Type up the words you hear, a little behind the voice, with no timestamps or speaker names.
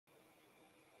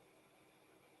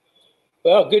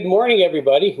Well, good morning,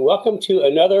 everybody. Welcome to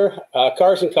another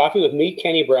Cars and Coffee with me,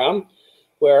 Kenny Brown,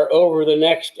 where over the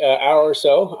next hour or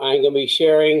so, I'm going to be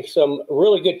sharing some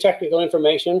really good technical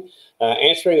information,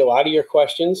 answering a lot of your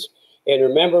questions. And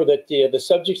remember that the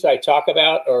subjects I talk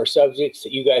about are subjects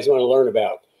that you guys want to learn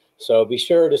about. So be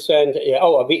sure to send,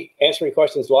 I'll be answering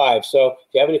questions live. So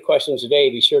if you have any questions today,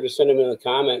 be sure to send them in the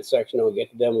comment section. I'll get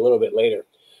to them a little bit later.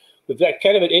 We've got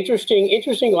kind of an interesting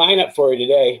lineup for you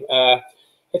today.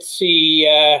 Let's see.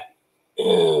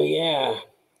 Oh, yeah.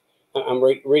 I'm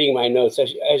reading my notes.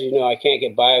 As you know, I can't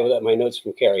get by without my notes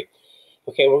from Carrie.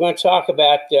 Okay, we're going to talk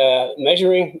about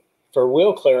measuring for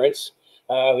wheel clearance.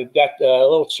 We've got a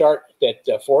little chart that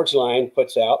Forgeline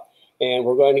puts out, and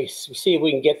we're going to see if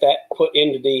we can get that put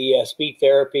into the Speed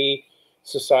Therapy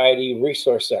Society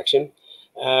resource section.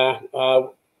 We're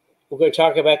going to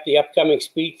talk about the upcoming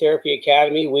Speed Therapy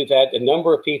Academy. We've had a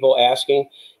number of people asking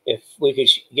if we could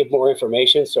give more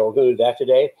information, so we're going to do that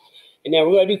today. And then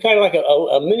we're going to do kind of like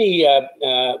a mini,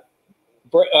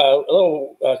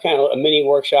 kind of a mini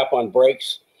workshop on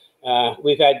brakes.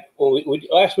 We've had,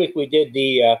 last week we did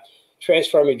the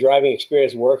Transforming Driving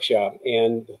Experience workshop,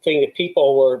 and the thing that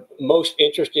people were most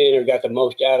interested in or got the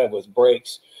most out of was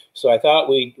brakes. So I thought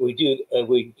we'd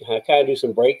kind of do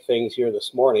some brake things here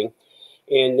this morning.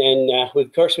 And then,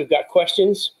 of course, we've got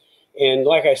questions. And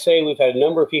like I say, we've had a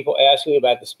number of people asking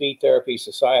about the Speed Therapy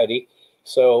Society.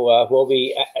 So we'll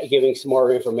be giving some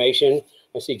more information.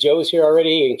 I see Joe's here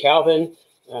already, and Calvin,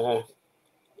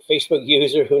 Facebook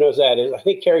user, who knows that is. I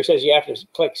think Carrie says you have to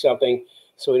click something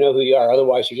so we know who you are.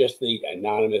 Otherwise, you're just the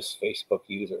anonymous Facebook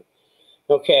user.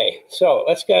 Okay, so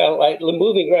let's go,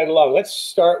 moving right along. Let's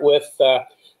start with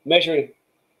measuring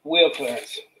wheel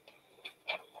clearance.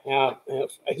 Now,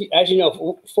 as you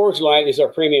know, Forgeline is our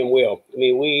premium wheel. I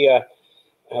mean, we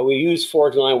use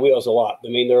Forgeline wheels a lot. I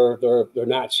mean, they're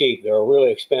not cheap. They're a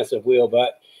really expensive wheel,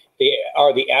 but they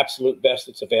are the absolute best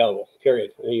that's available,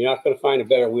 period. And you're not going to find a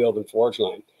better wheel than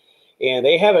Forgeline. And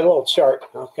they have a little chart.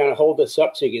 I'll kind of hold this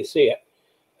up so you can see it.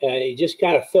 And you just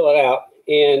kind of fill it out,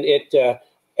 and it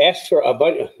asks for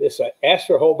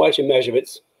a whole bunch of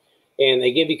measurements, and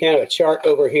they give you kind of a chart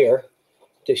over here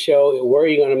to show where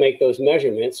you're going to make those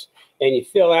measurements, and you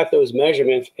fill out those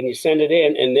measurements and you send it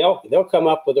in, and they'll come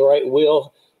up with the right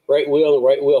wheel and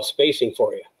right wheel spacing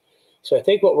for you. So I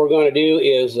think what we're going to do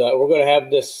is we're going to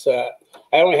have this. I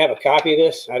only have a copy of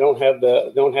this. I don't have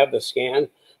the scan,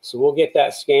 so we'll get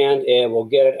that scanned and we'll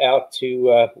get it out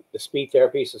to the Speed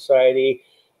Therapy Society,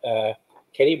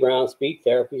 Kenny Brown Speed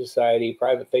Therapy Society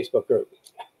private Facebook group.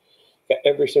 Got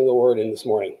every single word in this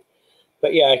morning.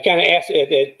 But yeah, I kind of asked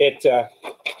it.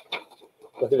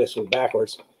 Look at this one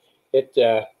backwards. It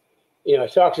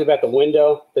talks about the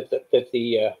window that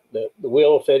the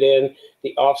wheel will fit in,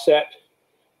 the offset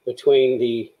between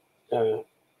the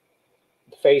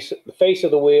face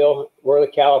of the wheel, where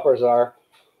the calipers are,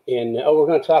 and we're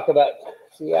going to talk about.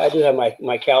 So yeah, I do have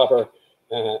my caliper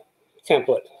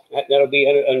template. That'll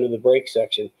be under the brake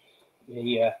section.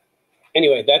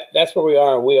 Anyway, that's where we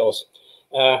are on wheels.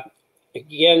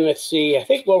 Again, let's see. I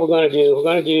think what we're going to do, I'm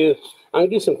going to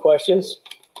do some questions.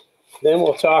 Then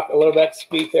we'll talk a little about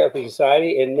Speed Therapy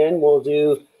Society, and then we'll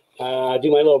do my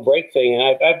little brake thing.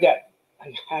 And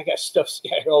I got stuff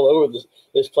scattered all over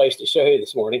this place to show you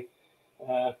this morning.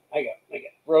 I got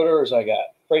rotors, I got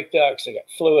brake ducts, I got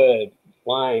fluid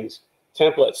lines,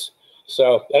 templates.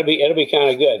 So it'll be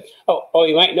kind of good. Oh,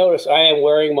 you might notice I am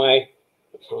wearing my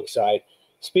wrong side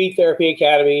Speed Therapy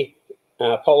Academy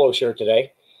polo shirt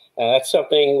today. That's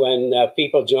something when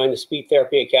people join the Speed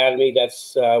Therapy Academy,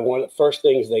 that's one of the first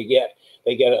things they get.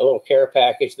 They get a little care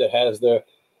package that has a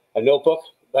notebook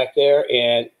back there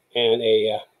and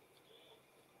a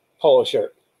polo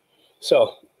shirt.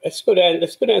 So let's go down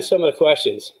some of the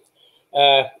questions.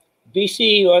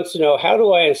 BC wants to know, how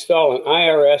do I install an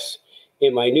IRS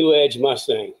in my New Edge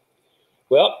Mustang?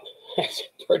 Well, that's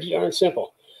pretty darn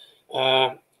simple.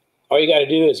 All you got to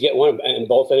do is get one and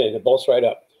bolt it in. It bolts right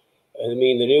up. I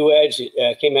mean, the New Edge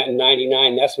came out in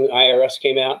 '99. That's when IRS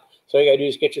came out. So all you got to do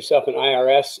is get yourself an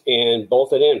IRS and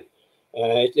bolt it in.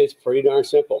 It's pretty darn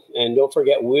simple. And don't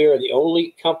forget, we're the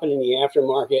only company in the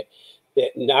aftermarket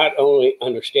that not only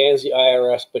understands the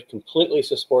IRS, but completely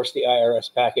supports the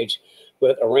IRS package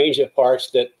with a range of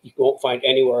parts that you won't find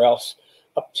anywhere else,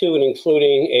 up to and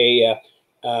including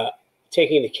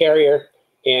taking the carrier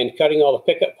and cutting all the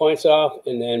pickup points off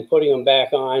and then putting them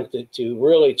back on to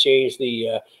really change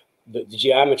the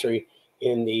geometry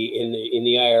in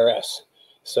the IRS.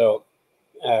 So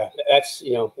that's,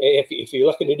 if you're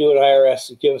looking to do an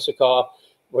IRS, give us a call.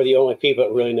 We're the only people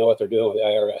that really know what they're doing with the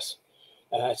IRS.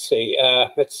 Let's see.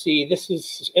 Let's see. This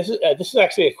is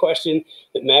actually a question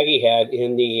that Maggie had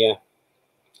in the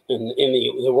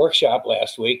the workshop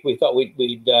last week. We thought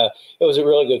it was a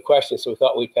really good question, so we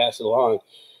thought we'd pass it along.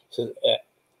 So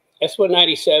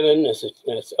S197,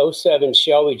 it's 07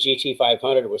 Shelby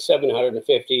GT500 with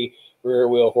 750 rear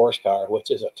wheel horsepower,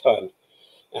 which is a ton.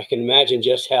 I can imagine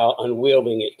just how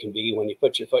unwieldy it can be when you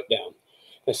put your foot down.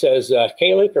 It says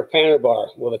K-link or panner bar.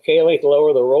 Will the K-link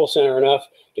lower the roll center enough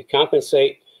to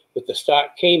compensate with the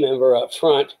stock K-member up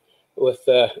front with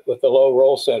the low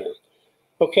roll center?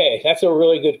 Okay, that's a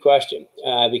really good question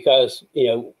because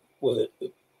with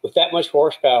that much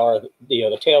horsepower,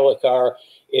 the tail of the car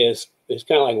is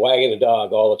kind of like wagging a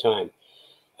dog all the time.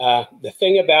 The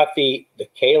thing about the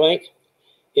K-link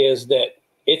is that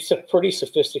it's a pretty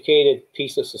sophisticated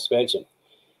piece of suspension,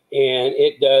 and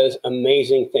it does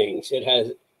amazing things.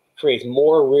 It creates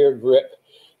more rear grip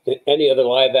than any other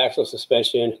live axle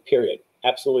suspension, period.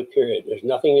 Absolute period. There's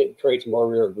nothing that creates more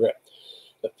rear grip.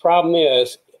 The problem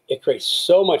is it creates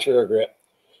so much rear grip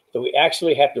that we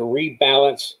actually have to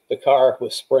rebalance the car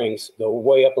with springs, go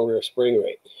way up in rear spring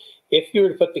rate. If you were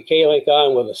to put the K-link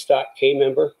on with a stock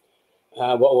K-member,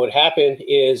 what would happen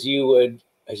is you would,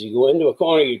 as you go into a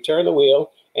corner, you turn the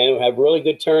wheel and it would have really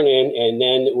good turn in, and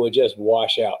then it would just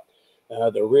wash out.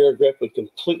 The rear grip would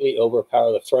completely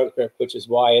overpower the front grip, which is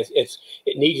why it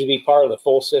needs to be part of the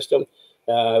full system.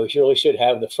 We really should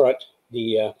have the front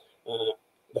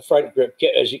grip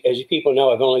kit. As you people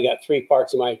know, I've only got 3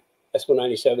 parts of my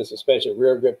S197 suspension: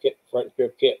 rear grip kit, front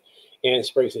grip kit, and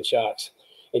springs and shocks.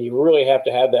 And you really have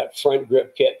to have that front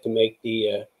grip kit to make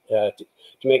the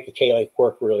K-link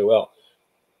work really well.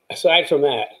 Aside from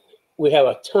that, we have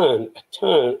a ton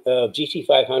of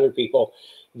GT500 people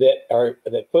that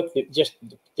put just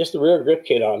the rear grip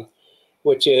kit on,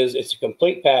 which it's a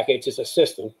complete package. It's a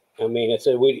system. I mean,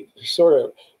 we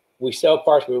sell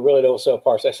parts, but we really don't sell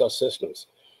parts. I sell systems,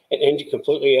 an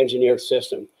completely engineered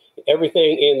system.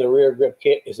 Everything in the rear grip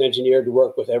kit is engineered to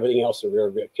work with everything else in the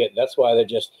rear grip kit. That's why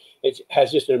it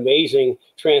has just an amazing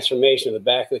transformation of the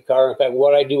back of the car. In fact,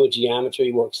 what I do with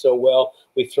geometry works so well,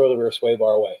 we throw the rear sway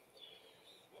bar away.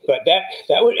 But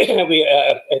that would be,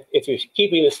 if you're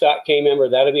keeping the stock K-member,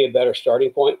 that would be a better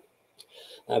starting point.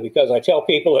 Because I tell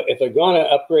people if they're going to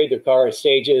upgrade their car in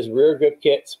stages, rear grip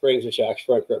kit, springs and shocks,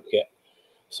 front grip kit.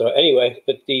 So anyway,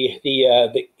 but the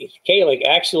K-link,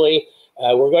 actually,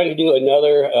 we're going to do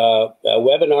another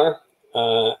webinar,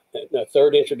 a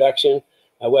third introduction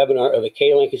webinar of the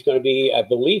K-link is going to be, I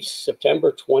believe,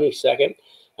 September 22nd.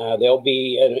 It'll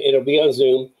be on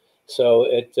Zoom. So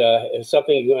it's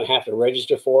something you're going to have to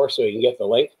register for so you can get the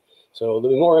link. So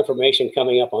there'll be more information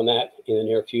coming up on that in the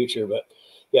near future. But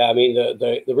yeah, I mean,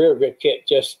 the rear grip kit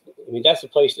that's the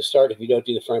place to start if you don't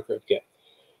do the front grip kit.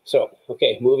 So,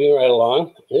 okay, moving right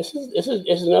along. This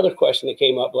is another question that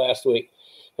came up last week.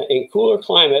 In cooler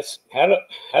climates, how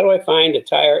do I find a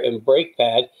tire and brake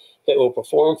pad that will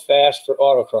perform fast for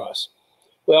autocross?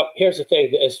 Well, here's the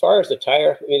thing. As far as the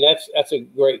tire, I mean, that's a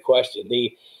great question.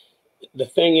 The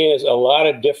thing is, a lot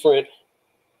of different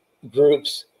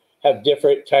groups have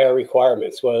different tire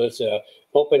requirements, whether it's a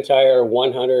open tire,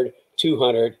 100,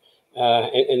 200,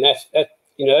 and that's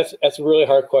a really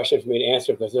hard question for me to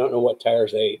answer because I don't know what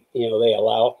tires they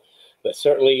allow. But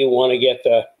certainly you want to get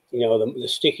the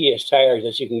stickiest tires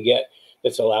that you can get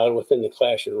that's allowed within the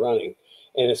class you're running.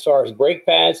 And as far as brake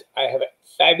pads, I have a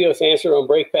fabulous answer on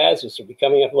brake pads, which will be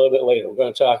coming up a little bit later. We're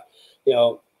going to talk,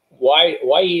 why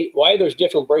there's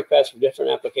different brake pads for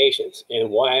different applications, and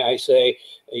why I say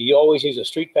you always use a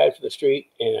street pad for the street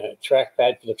and a track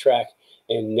pad for the track,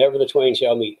 and never the twain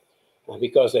shall meet,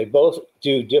 because they both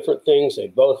do different things. They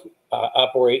both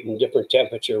operate in different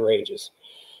temperature ranges.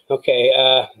 Okay,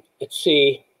 let's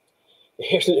see.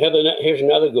 Here's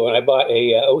another good one. I bought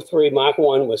a 03 Mach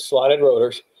 1 with slotted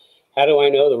rotors. How do I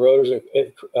know the rotors are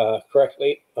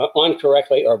on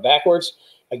correctly or backwards?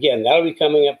 Again, that'll be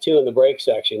coming up too in the brake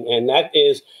section, and that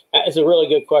is a really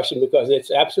good question because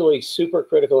it's absolutely super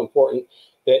critical important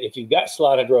that if you've got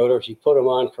slotted rotors, you put them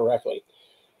on correctly.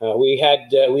 We had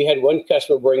one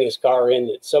customer bring his car in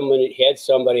that had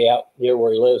somebody out near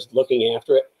where he lives looking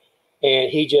after it, and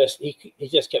he just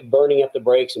kept burning up the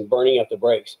brakes and burning up the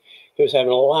brakes. He was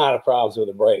having a lot of problems with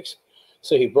the brakes.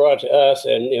 So he brought it to us,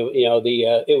 and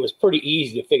it was pretty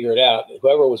easy to figure it out.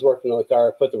 Whoever was working on the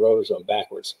car put the rotors on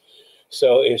backwards.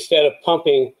 So instead of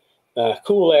pumping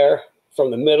cool air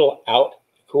from the middle out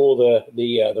to cool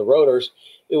the rotors,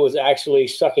 it was actually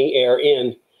sucking air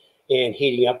in and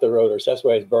heating up the rotors. That's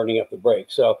why it's burning up the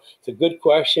brakes. So it's a good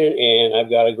question, and I've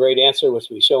got a great answer, which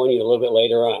we'll be showing you a little bit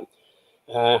later on.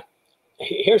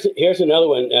 Here's another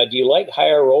one. Do you like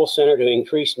higher roll center to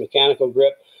increase mechanical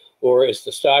grip, or is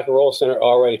the stock roll center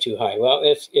already too high? Well,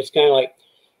 it's kind of like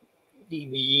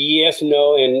yes,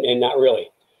 no, and not really.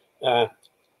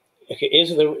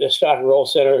 Is the stock roll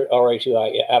center already too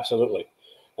high? Yeah, absolutely.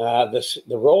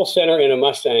 The roll center in a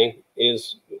Mustang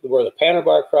is where the panel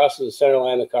bar crosses the center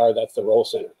line of the car. That's the roll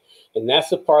center, and that's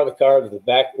the part of the car that the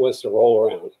back wants to roll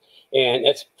around, and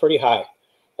that's pretty high.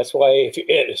 That's why if you're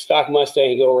in a stock Mustang,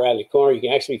 you go around the corner, you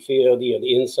can actually feel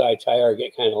the inside tire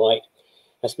get kind of light.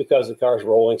 That's because the car's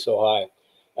rolling so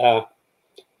high.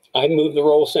 I move the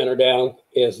roll center down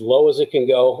as low as it can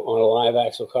go on a live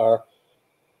axle car,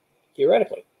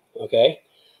 theoretically. Okay.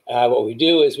 What we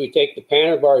do is we take the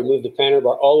panel bar, we move the panel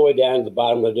bar all the way down to the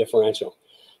bottom of the differential.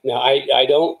 Now, I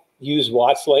don't use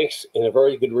Watts links, and a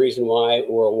very good reason why.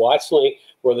 Where a Watts link,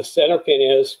 where the center pin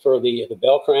is for the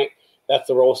bell crank, that's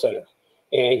the roll center.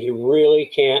 And you really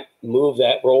can't move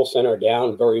that roll center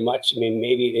down very much. I mean,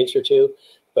 maybe an inch or two,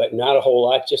 but not a whole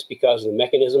lot, just because of the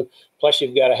mechanism. Plus,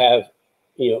 you've got to have,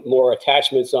 more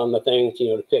attachments on the thing,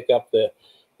 to pick up the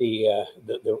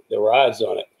rods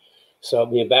on it. So,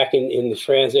 back in the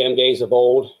Trans Am days of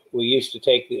old, we used to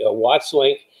take a Watts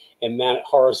link and mount it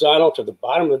horizontal to the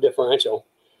bottom of the differential.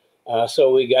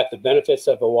 So we got the benefits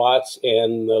of a Watts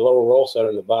and the lower roll center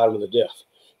in the bottom of the diff.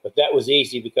 But that was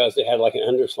easy because they had like an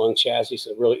underslung chassis,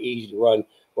 so really easy to run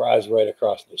rods right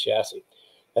across the chassis.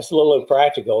 That's a little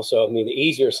impractical. So, the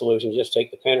easier solution, just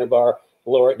take the panel bar,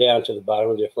 lower it down to the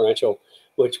bottom of the differential,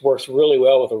 which works really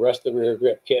well with the rest of the rear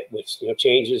grip kit, which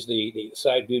changes the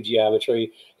side view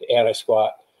geometry, the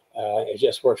anti-squat. It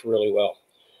just works really well.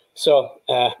 So,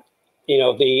 the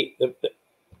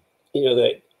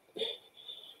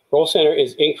roll center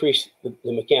is increased the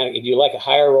mechanic. Do you like a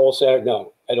higher roll center?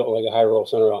 No, I don't like a higher roll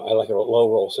center at all. I like a low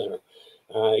roll center.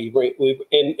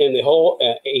 In the whole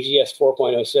AGS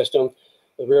 4.0 system,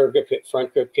 the rear grip kit,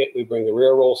 front grip kit, we bring the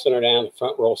rear roll center down, the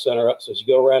front roll center up. So as you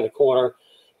go around the corner,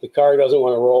 the car doesn't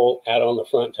want to roll out on the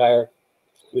front tire.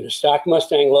 With a stock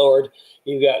Mustang lowered,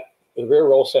 you've got the rear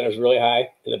roll center is really high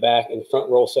in the back, and the front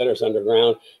roll center is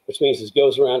underground, which means it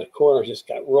goes around the corner, just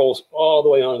kind of rolls all the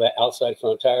way onto that outside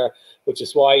front tire, which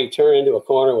is why you turn into a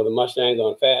corner with a Mustang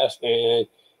going fast and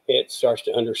it starts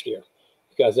to understeer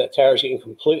because that tire is getting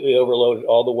completely overloaded,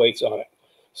 all the weight's on it.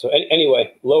 So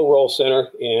anyway, low roll center,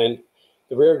 and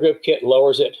the rear grip kit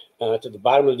lowers it to the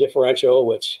bottom of the differential,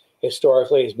 which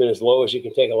historically has been as low as you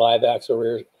can take a live axle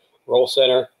rear roll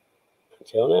center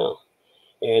until now.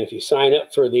 And if you sign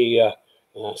up for the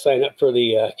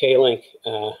K-Link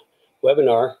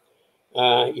webinar,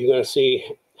 you're going to see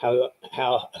how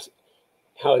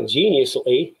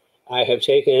ingeniously I have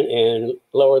taken and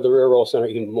lowered the rear roll center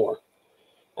even more.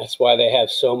 That's why they have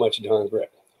so much darn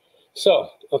grip. So,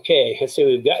 okay, let's see.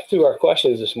 We've got through our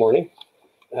questions this morning.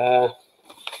 I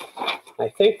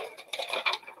think.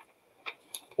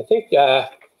 Okay, why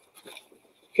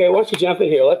don't you jump in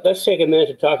here? Let's take a minute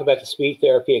to talk about the Speed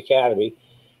Therapy Academy,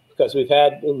 because we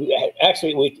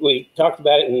talked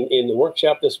about it in the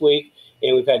workshop this week,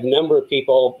 and we've had a number of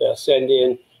people send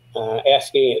in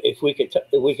asking if we could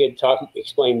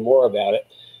explain more about it.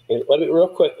 And let me real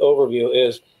quick overview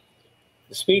is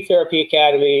the Speed Therapy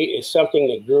Academy is something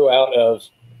that grew out of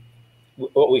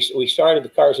what we started the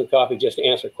Cars and Coffee just to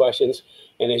answer questions,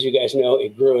 and as you guys know,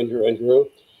 it grew and grew and grew.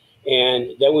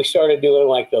 And then we started doing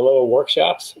like the little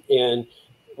workshops, and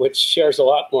which shares a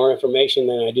lot more information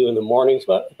than I do in the mornings,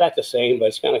 but not the same, but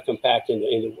it's kind of compact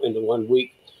into 1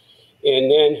 week.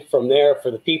 And then from there,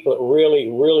 for the people that really,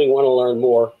 really want to learn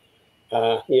more,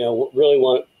 really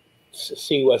want to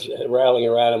see what's rattling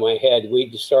around in my head, we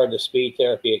just started the Speed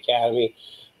Therapy Academy,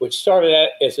 which started out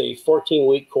as a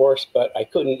 14-week course, but I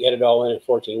couldn't get it all in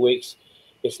 14 weeks.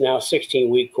 It's now a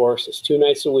 16-week course. It's 2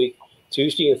 nights a week,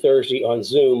 Tuesday and Thursday on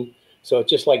Zoom. So it's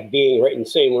just like being right in the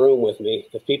same room with me,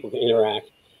 because people can interact.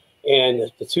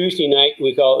 And the Tuesday night,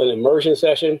 we call it an immersion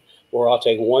session, where I'll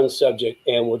take one subject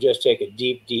and we'll just take a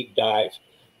deep, deep dive.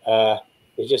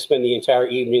 We just spend the entire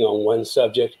evening on one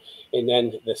subject. And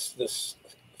then this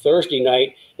Thursday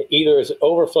night, either is an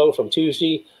overflow from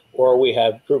Tuesday, or we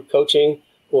have group coaching,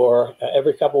 or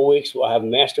every couple of weeks we'll have a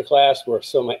master class where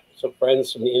some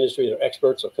friends from the industry, their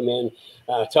experts, will come in,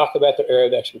 talk about their area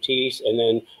of expertise, and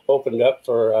then open it up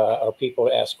for our people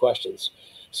to ask questions.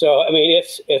 So,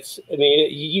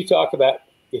 you talk about,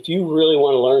 if you really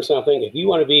want to learn something, if you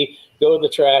want to go to the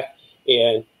track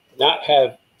and not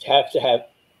have to have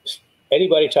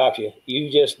anybody talk to you,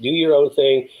 you just do your own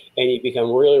thing and you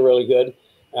become really, really good.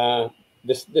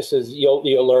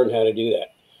 You'll learn how to do that.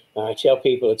 I tell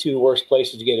people the 2 worst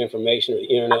places to get information are the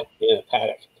internet and a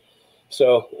paddock.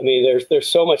 So, there's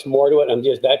so much more to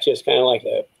it. That's just kind of like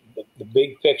the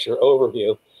big picture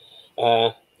overview.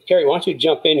 Carrie, why don't you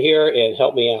jump in here and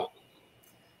help me out?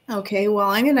 Okay, well,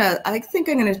 I think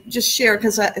I'm gonna just share,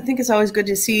 because I think it's always good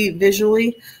to see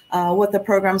visually what the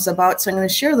program's about. So I'm gonna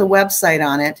share the website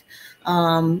on it,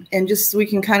 and just so we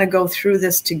can kind of go through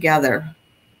this together.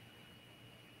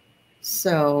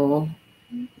 So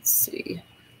let's see,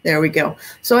 there we go.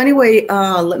 So anyway,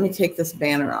 let me take this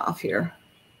banner off here.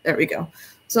 There we go.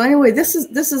 So anyway, this is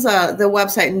the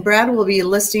website, and Brad will be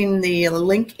listing the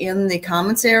link in the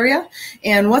comments area.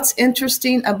 And what's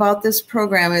interesting about this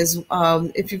program is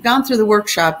if you've gone through the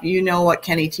workshop, you know what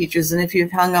Kenny teaches, and if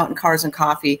you've hung out in Cars and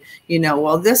Coffee, you know,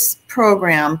 well, this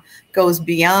program goes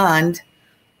beyond.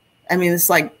 I mean, it's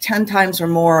like 10 times or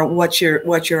more what you're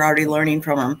already learning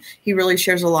from him. He really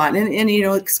shares a lot, and you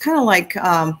know, it's kind of like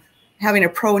having a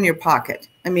pro in your pocket.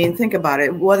 I mean, think about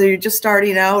it. Whether you're just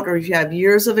starting out or if you have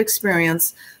years of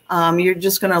experience, you're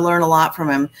just going to learn a lot from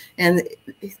him. And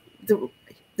the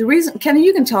reason, Kenny,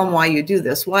 you can tell him why you do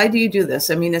this. Why do you do this?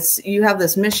 I mean, you have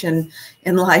this mission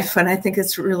in life, and I think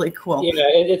it's really cool. Yeah,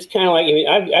 it's kind of like, I mean,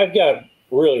 I've got a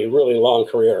really, really long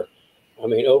career. I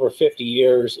mean, over 50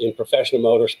 years in professional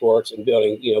motorsports and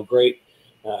building, you know, great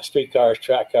street cars,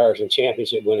 track cars, and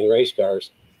championship winning race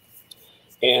cars.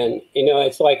 And, you know,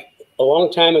 it's like, a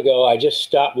long time ago, I just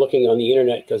stopped looking on the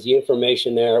internet because the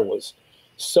information there was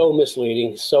so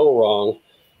misleading, so wrong.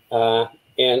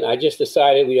 And I just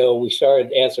decided, you know, we started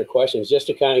to answer questions just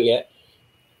to kind of get,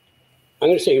 I'm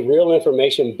going to say, real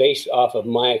information based off of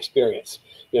my experience.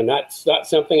 You know, not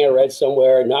something I read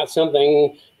somewhere, not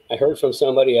something I heard from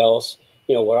somebody else.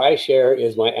 You know, what I share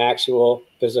is my actual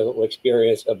physical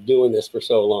experience of doing this for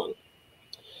so long.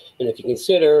 And if you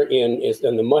consider in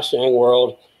the Mustang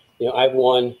world, you know, I've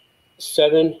won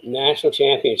 7 national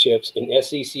championships in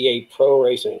SCCA pro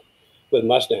racing with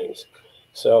Mustangs.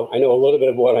 So I know a little bit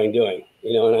of what I'm doing,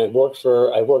 you know, and I've worked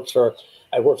for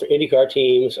IndyCar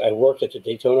teams. I've worked at the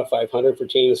Daytona 500 for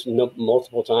teams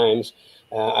multiple times.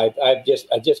 I've just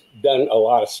done a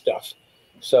lot of stuff.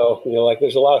 So, you know, like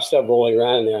there's a lot of stuff rolling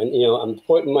around in there, and, you know, I'm at the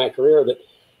point in my career that,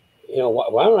 you know,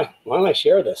 why don't I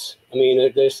share this? I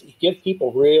mean, give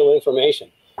people real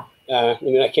information. I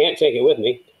mean, I can't take it with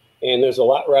me. And there's a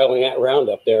lot rattling around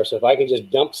up there. So if I can just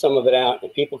dump some of it out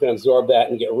and people can absorb that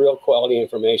and get real quality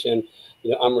information, you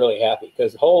know, I'm really happy.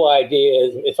 Because the whole idea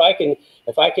is if I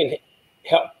can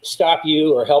help stop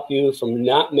you or help you from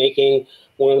not making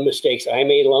one of the mistakes I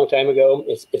made a long time ago,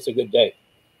 it's a good day.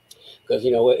 Because,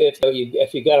 you know,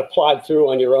 if you got to plod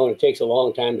through on your own, it takes a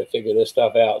long time to figure this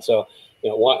stuff out. So, you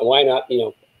know, why not, you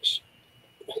know,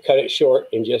 cut it short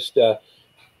and just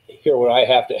hear what I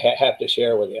have to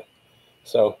share with you.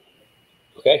 So.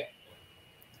 Okay.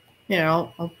 Yeah,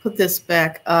 I'll put this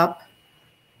back up.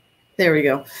 There we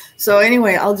go. So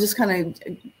anyway, I'll just kind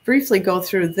of briefly go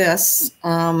through this.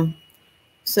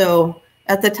 So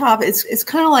at the top, it's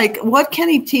kind of like what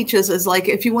Kenny teaches is like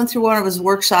if you went through one of his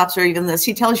workshops or even this,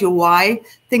 he tells you why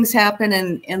things happen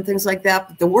and things like that.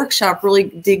 But the workshop really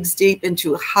digs deep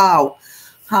into how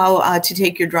to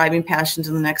take your driving passion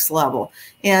to the next level.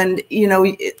 And, you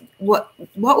know,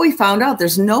 what we found out,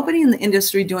 there's nobody in the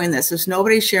industry doing this. There's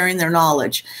nobody sharing their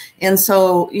knowledge. And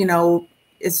so, you know,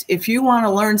 if you want to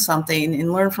learn something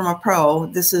and learn from a pro,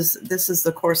 this is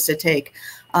the course to take.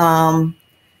 Let's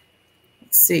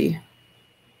see.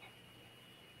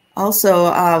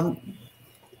 Also,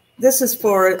 this is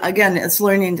for, again, it's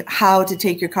learning how to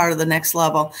take your car to the next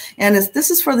level. And this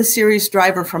is for the serious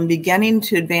driver from beginning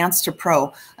to advanced to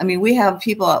pro. I mean, we have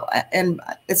people, and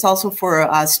it's also for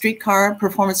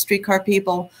performance streetcar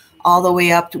people, all the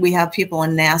way up to, we have people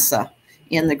in NASA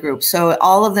in the group. So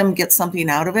all of them get something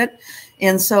out of it.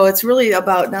 And so it's really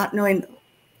about not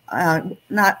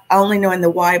only knowing the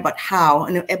why, but how.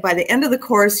 And by the end of the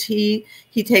course, he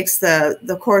takes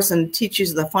the course and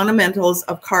teaches the fundamentals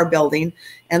of car building,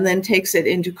 and then takes it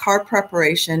into car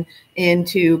preparation,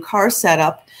 into car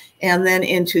setup, and then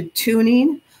into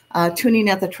tuning at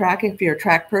the track if you're a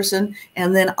track person,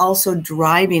 and then also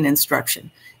driving instruction.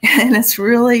 And it's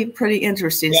really pretty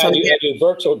interesting. Yeah, so I do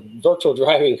virtual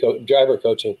driver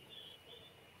coaching.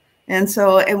 And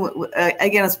so,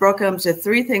 again, it's broken up into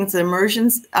 3 things: the immersion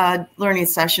learning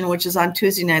session, which is on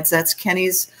Tuesday nights. That's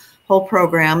Kenny's whole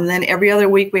program. And then every other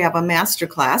week we have a master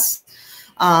class,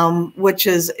 which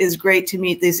is great to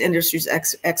meet these industry's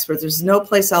experts. There's no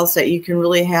place else that you can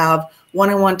really have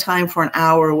one-on-one time for an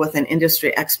hour with an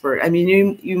industry expert. I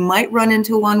mean, you might run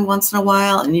into one once in a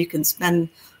while, and you can spend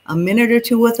a minute or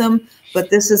 2 with them, but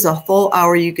this is a full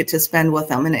hour you get to spend with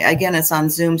them. And again, it's on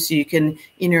Zoom, so you can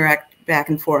interact back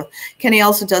and forth. Kenny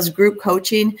also does group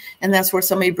coaching, and that's where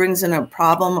somebody brings in a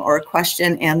problem or a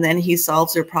question, and then he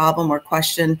solves their problem or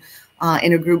question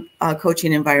in a group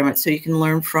coaching environment, so you can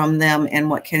learn from them and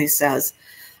what Kenny says.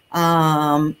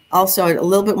 Also, a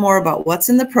little bit more about what's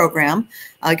in the program.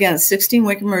 Again, a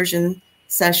 16-week immersion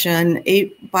session,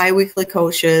 8 bi-weekly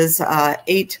coaches,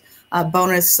 8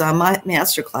 bonus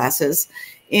master classes.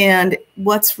 And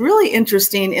what's really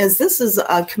interesting is this is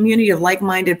a community of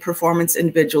like-minded performance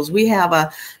individuals. We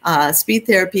have a Speed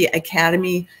Therapy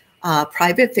Academy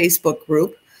private Facebook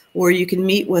group where you can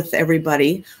meet with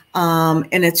everybody.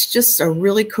 And it's just a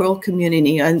really cool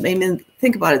community. I mean,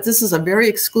 think about it. This is a very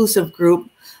exclusive group.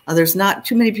 There's not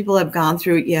too many people have gone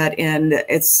through it yet. And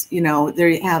it's, you know,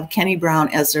 they have Kenny Brown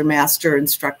as their master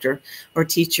instructor or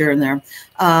teacher in there.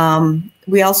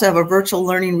 We also have a virtual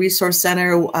learning resource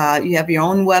center. You have your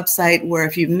own website where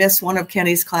if you miss one of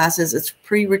Kenny's classes, it's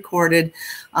pre-recorded.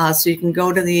 So you can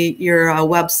go to your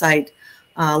website,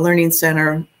 Learning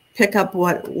Center, pick up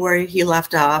where he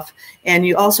left off, and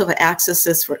you also have access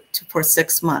this for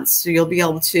 6 months. So you'll be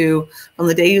able to, from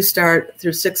the day you start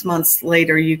through 6 months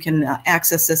later, you can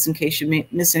access this in case you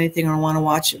miss anything or want to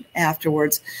watch it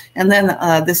afterwards. And then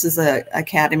this is a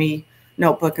Academy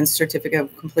notebook and certificate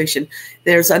of completion.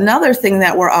 There's another thing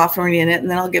that we're offering in it,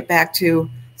 and then I'll get back to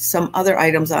some other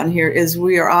items on here, is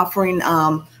we are offering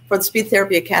for the Speed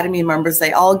Therapy Academy members,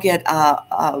 they all get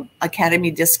a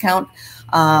Academy discount.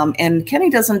 And Kenny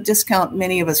doesn't discount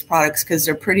many of his products because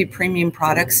they're pretty premium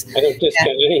products. I don't discount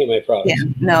any of my products. Yeah,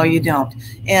 no, you don't.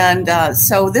 And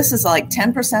so this is like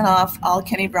 10% off all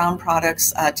Kenny Brown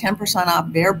products, 10%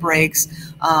 off Bear brakes,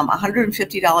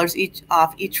 $150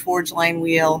 off each Forge Line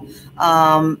wheel.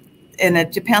 And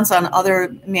it depends on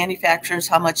other manufacturers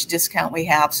how much discount we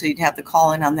have, so you'd have to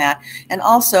call in on that. And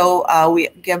also we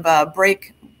give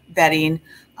brake bedding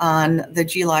on the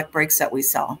G-Lock brakes that we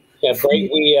sell. Yeah,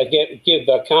 we give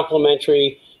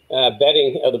complimentary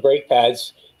bedding of the brake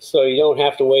pads, so you don't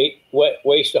have to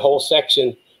waste a whole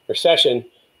section or session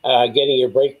getting your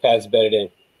brake pads bedded in.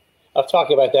 I'll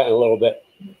talk about that in a little bit.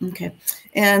 Okay.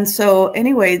 And so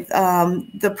anyway,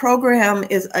 the program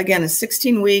is, again, is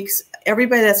 16 weeks.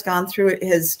 Everybody that's gone through it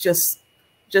has just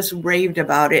raved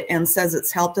about it and says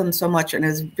it's helped them so much and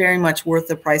is very much worth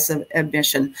the price of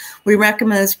admission. We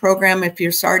recommend this program if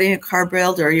you're starting a car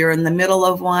build or you're in the middle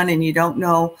of one and you don't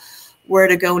know where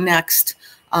to go next,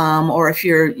 or if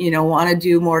you're, want to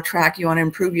do more track, you want to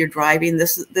improve your driving,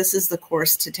 this is the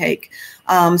course to take.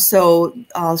 So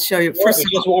I'll show you. Or if you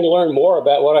just want to learn more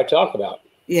about what I talk about.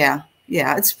 Yeah,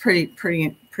 it's pretty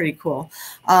cool.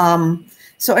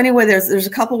 So anyway, there's a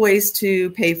couple ways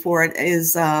to pay for it.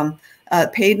 Is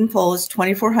paid in full is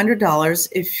 $2,400.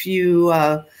 If you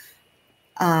want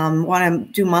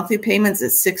to do monthly payments,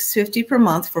 it's $650 per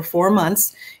month for 4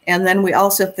 months. And then we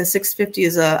also, if the $650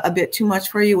 is a bit too much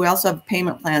for you, we also have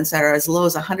payment plans that are as low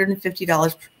as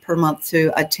 $150 per month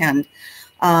to attend.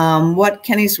 What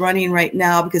Kenny's running right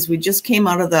now, because we just came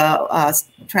out of the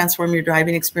Transform Your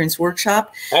Driving Experience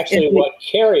workshop. Actually, what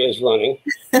Carrie is running.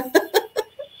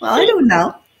 Well, I don't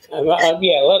know. Let me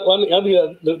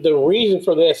the reason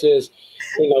for this is,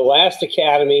 in the last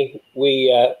Academy,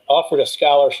 we offered a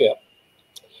scholarship,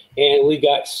 and we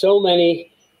got so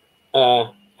many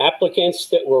applicants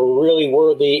that were really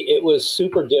worthy. It was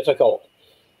super difficult.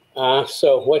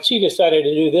 So what she decided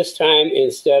to do this time,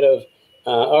 instead of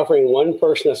offering one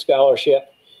person a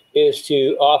scholarship, is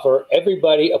to offer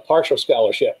everybody a partial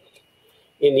scholarship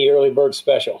in the early bird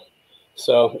special.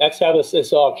 So that's how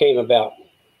this all came about.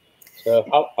 So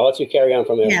I'll let you carry on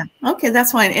from there. Yeah. Okay,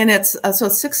 that's fine. And it's so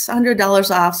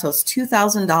 $600 off, so it's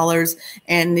 $2,000,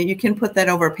 and you can put that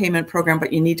over a payment program,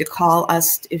 but you need to call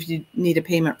us if you need a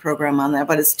payment program on that.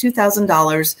 But it's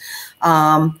 $2,000,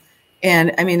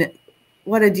 and I mean,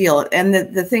 what a deal! And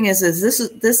the thing is this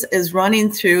is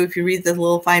running through. If you read the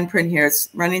little fine print here, it's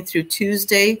running through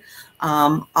Tuesday,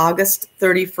 August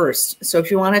 31st. So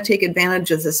if you want to take advantage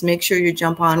of this, make sure you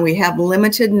jump on. We have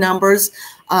limited numbers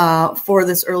for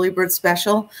this early bird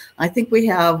special. I think we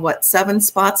have 7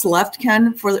 spots left,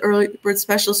 Ken, for the early bird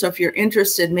special. So if you're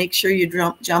interested, make sure you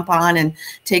jump on and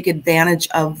take advantage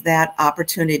of that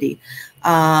opportunity.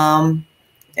 And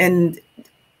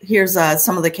here's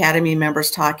some of the Academy members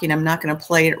talking. I'm not going to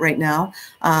play it right now.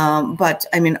 But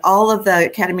I mean, all of the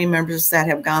Academy members that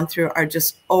have gone through are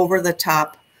just over the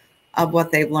top of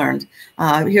what they've learned.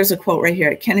 Here's a quote right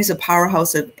here. Kenny's a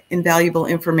powerhouse of invaluable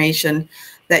information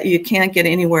that you can't get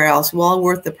anywhere else, well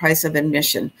worth the price of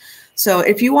admission. So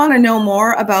if you want to know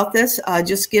more about this,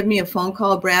 just give me a phone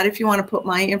call. Brad, if you want to put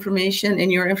my information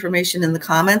and your information in the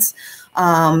comments,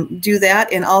 do that.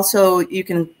 And also you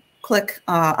can click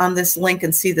on this link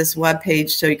and see this web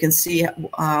page, so you can see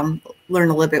learn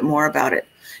a little bit more about it.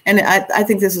 And I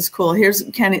think this is cool. Here's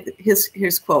Kenny,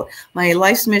 his quote: "My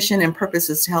life's mission and purpose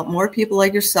is to help more people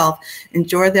like yourself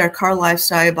enjoy their car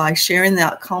lifestyle by sharing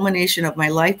the culmination of my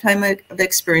lifetime of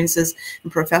experiences in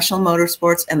professional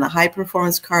motorsports and the high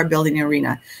performance car building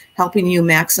arena, helping you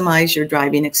maximize your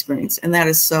driving experience." And that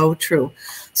is so true.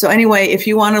 So anyway, if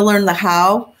you want to learn the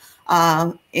how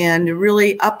and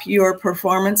really up your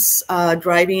performance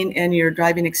driving and your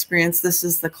driving experience, this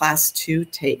is the class to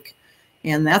take.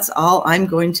 And that's all I'm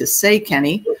going to say,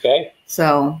 Kenny. Okay.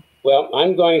 So. Well,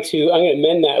 I'm going to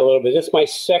amend that a little bit. This is my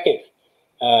second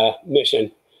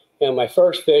mission. And my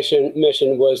first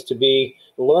mission was to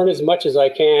learn as much as I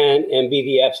can and be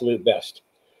the absolute best.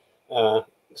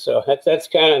 So that's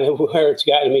kind of where it's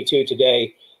gotten me to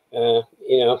today. You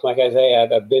know, like I say,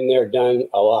 I've been there, done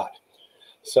a lot.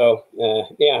 So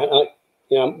yeah,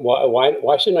 you know,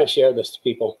 why shouldn't I share this to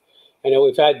people? I know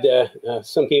we've had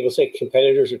some people say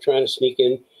competitors are trying to sneak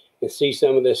in and see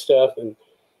some of this stuff, and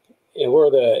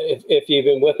we're if you've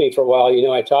been with me for a while, you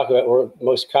know I talk about we're the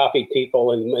most copied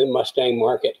people in the Mustang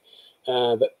market.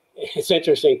 But it's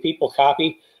interesting, people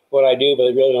copy what I do, but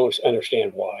they really don't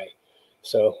understand why.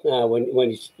 So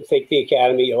when you take the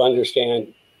academy, you'll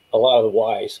understand a lot of the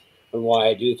whys and why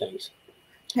I do things.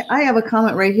 I have a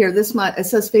comment right here. It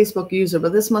says Facebook user,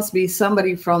 but this must be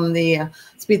somebody from the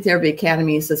Speed Therapy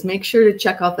Academy. It says, make sure to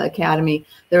check out the Academy.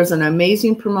 There's an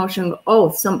amazing promotion.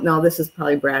 Oh, no, this is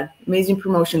probably Brad. Amazing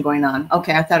promotion going on.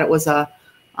 Okay, I thought it was a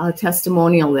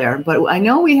testimonial there. But I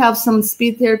know we have some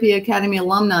Speed Therapy Academy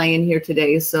alumni in here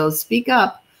today, so speak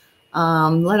up.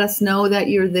 Let us know that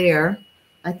you're there.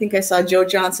 I think I saw Joe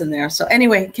Johnson there. So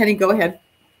anyway, Kenny, go ahead.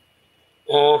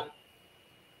 I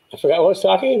forgot what I was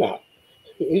talking about.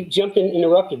 You jumped in,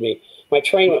 interrupted me. My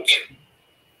train went.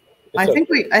 I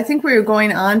think we were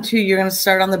going on to, you're going to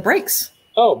start on the brakes.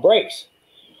 Oh, brakes.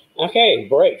 Okay,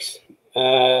 brakes.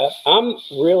 I'm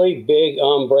really big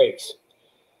on brakes.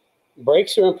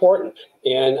 Brakes are important,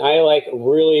 and I like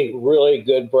really, really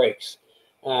good brakes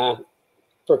for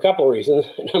a couple of reasons.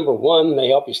 Number one, they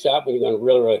help you stop when you're going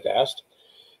really, really fast.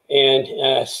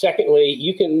 And secondly,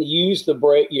 you can use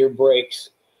your brakes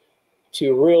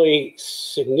to really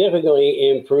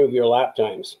significantly improve your lap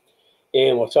times.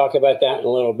 And we'll talk about that in a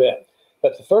little bit.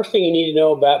 But the first thing you need to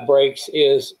know about brakes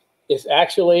is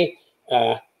actually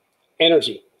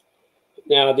energy.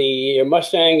 Now, your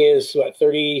Mustang is, what,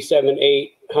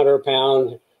 37,800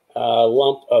 pound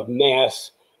lump of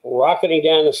mass rocketing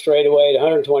down the straightaway at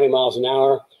 120 miles an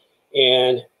hour.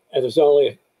 And there's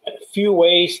only a few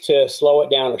ways to slow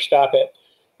it down or stop it.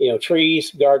 You know,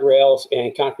 trees, guardrails,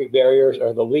 and concrete barriers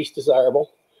are the least desirable,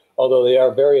 although they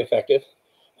are very effective.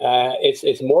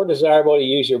 It's more desirable to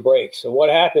use your brakes. So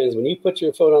what happens when you put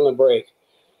your foot on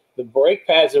the brake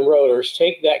pads and rotors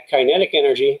take that kinetic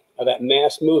energy of that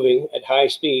mass moving at high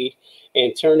speed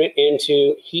and turn it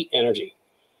into heat energy.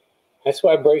 That's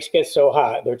why brakes get so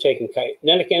hot. They're taking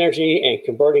kinetic energy and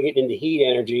converting it into heat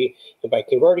energy. And by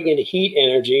converting it into heat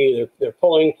energy, they're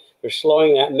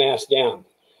slowing that mass down.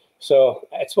 So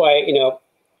that's why, you know,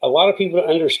 a lot of people don't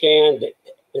understand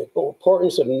the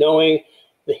importance of knowing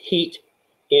the heat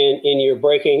in your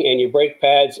braking and your brake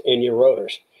pads and your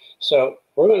rotors. So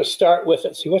we're going to start with,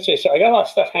 let's see, what's this? I got a lot of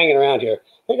stuff hanging around here.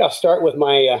 I think I'll start with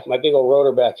my my big old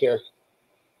rotor back here.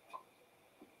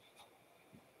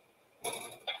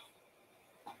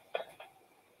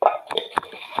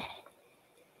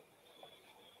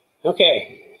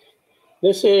 Okay,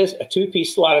 this is a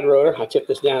two-piece slotted rotor. I'll tip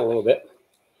this down a little bit.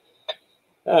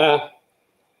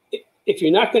 If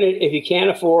you can't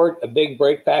afford a big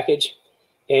brake package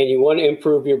and you want to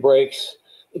improve your brakes,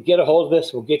 get a hold of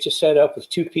this. We'll get you set up with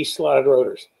two-piece slotted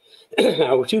rotors.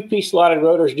 Now, two-piece slotted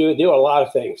rotors do a lot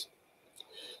of things.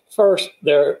 First,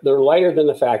 they're lighter than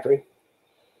the factory.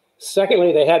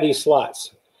 Secondly, they have these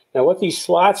slots. Now, what these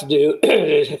slots do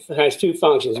is it has two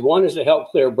functions. One is to help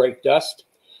clear brake dust.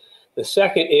 The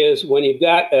second is when you've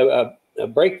got a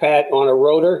brake pad on a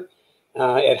rotor,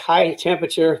 at high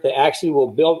temperature, they actually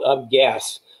will build up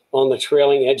gas on the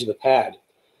trailing edge of the pad.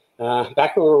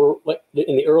 Back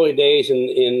in the early days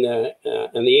in the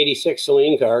 '86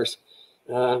 Celine cars,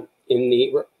 in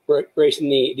the racing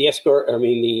the Escort,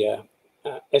 the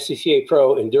SCCA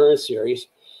Pro Endurance Series,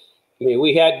 I mean,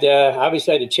 we had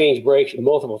obviously had to change brakes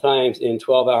multiple times in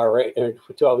 12 and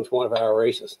 12-hour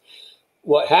races.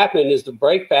 What happened is the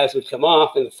brake pads would come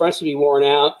off and the fronts would be worn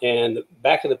out and the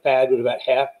back of the pad would about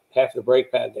half the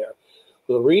brake pad there.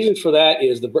 Well, the reason for that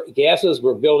is the gases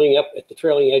were building up at the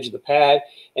trailing edge of the pad,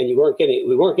 and we weren't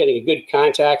getting a good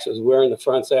contact, so it was wearing the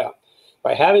fronts out.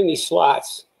 By having these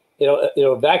slots, it'll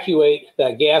evacuate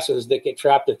the gases that get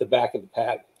trapped at the back of the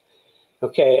pad.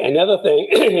 Okay, another thing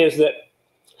is that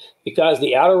because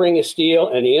the outer ring is steel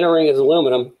and the inner ring is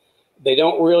aluminum, they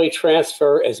don't really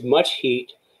transfer as much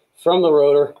heat from the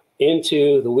rotor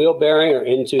into the wheel bearing or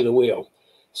into the wheel.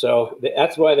 So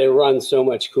that's why they run so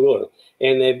much cooler.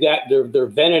 And they're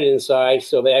vented inside,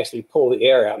 so they actually pull the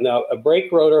air out. Now, a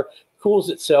brake rotor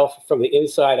cools itself from the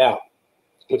inside out,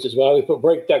 which is why we put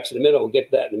brake ducts in the middle. We'll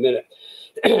get to that in a minute.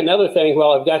 Another thing,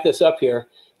 while I've got this up here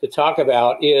to talk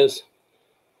about, is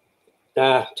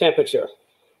temperature.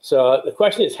 So the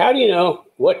question is, how do you know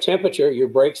what temperature your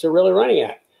brakes are really running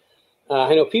at?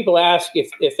 I know people ask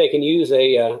if they can use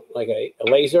a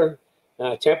laser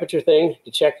temperature thing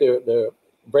to check the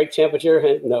brake temperature.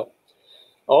 And no.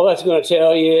 All that's going to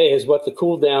tell you is what the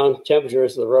cool down temperature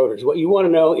is of the rotors. What you want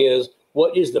to know is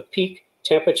what is the peak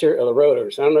temperature of the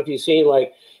rotors. I don't know if you've seen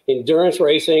like endurance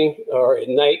racing or at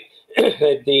night,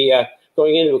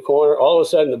 going into a corner, all of a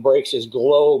sudden the brakes just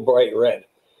glow bright red.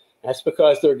 That's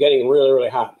because they're getting really, really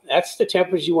hot. That's the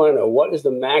temperature you want to know. What is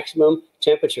the maximum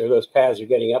temperature those pads are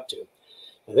getting up to?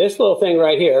 Now, this little thing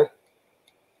right here,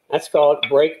 that's called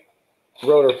brake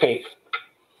rotor paint.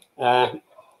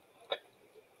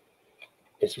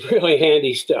 It's really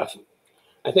handy stuff.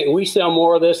 I think we sell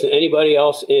more of this than anybody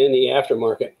else in the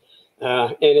aftermarket.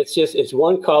 And it's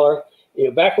one color. You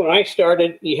know, back when I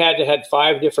started, you had to have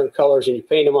 5 different colors and you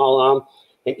paint them all on,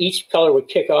 and each color would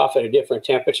kick off at a different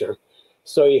temperature.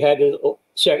 So you had to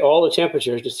check all the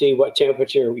temperatures to see what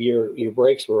temperature your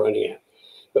brakes were running at.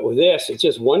 But with this, it's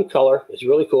just one color. It's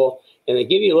really cool. And they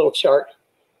give you a little chart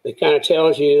that kind of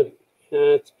tells you,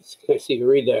 let's see if you can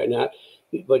read that or not,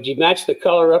 but you match the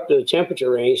color up to the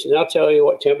temperature range, and they'll tell you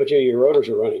what temperature your rotors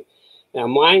are running. Now,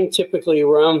 mine typically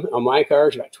run on my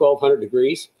cars about 1,200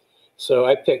 degrees, so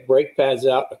I pick brake pads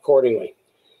out accordingly.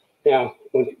 Now,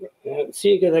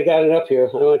 see, because I got it up here,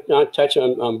 I want to touch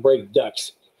on brake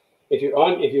ducts. If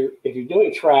you're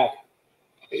doing track,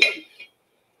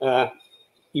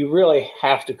 you really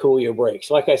have to cool your brakes.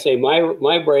 Like I say,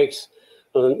 my brakes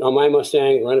on my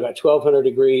Mustang run about 1,200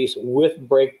 degrees with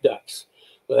brake ducts.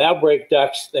 Without brake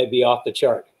ducts, they'd be off the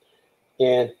chart.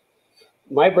 And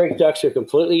my brake ducts are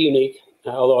completely unique,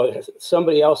 although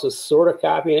somebody else is sort of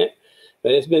copying it.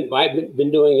 But I've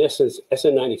been doing this since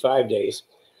SN95 days.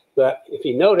 But if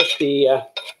you notice,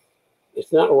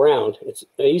 it's not round.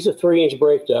 I use a 3-inch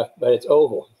brake duct, but it's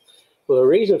oval. Well, the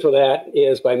reason for that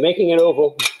is by making it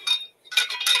oval,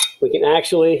 we can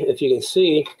actually, if you can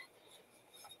see,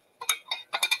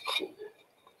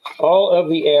 all of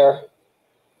the air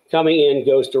coming in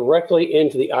goes directly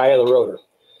into the eye of the rotor.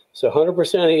 So 100%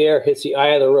 of the air hits the eye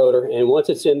of the rotor, and once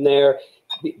it's in there,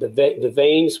 the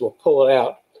vanes will pull it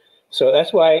out. So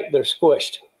that's why they're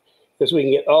squished, because we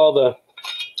can get all the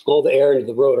air into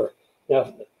the rotor.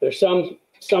 Now, there's some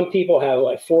people have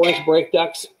like 4-inch brake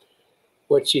ducts,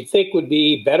 which you'd think would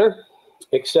be better,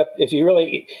 except if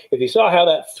you saw how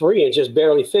that 3-inch just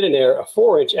barely fit in there, a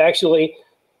 4-inch actually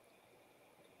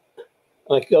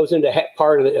like goes into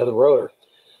part of the rotor.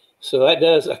 So that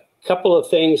does a couple of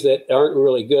things that aren't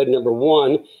really good. Number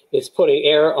one, it's putting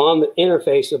air on the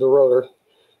interface of the rotor.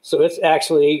 So it's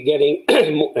actually getting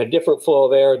a different flow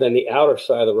of air than the outer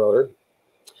side of the rotor.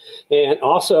 And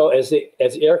also, as the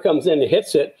air comes in and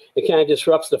hits it, it kind of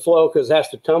disrupts the flow because it has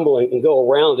to tumble and go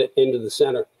around it into the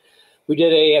center. We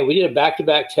did a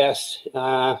back-to-back test,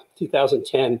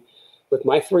 2010, with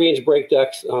my 3-inch brake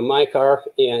ducts on my car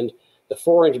and the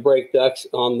 4-inch brake ducts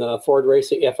on the Ford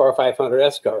Racing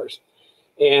FR500S cars.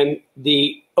 And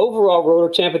the overall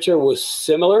rotor temperature was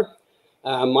similar.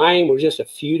 Mine was just a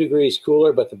few degrees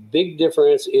cooler, but the big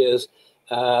difference is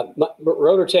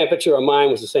rotor temperature on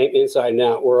mine was the same inside and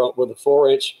out. Where with the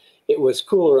 4-inch, it was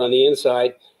cooler on the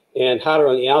inside and hotter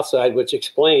on the outside, which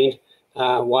explained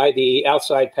why the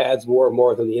outside pads wore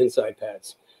more than the inside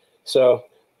pads. So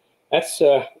that's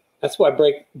why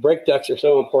brake ducts are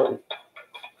so important.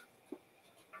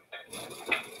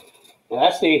 Now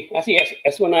that's the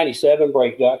S197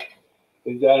 brake duct.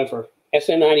 We've got them for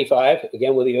SN95,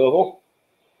 again with the oval.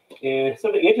 And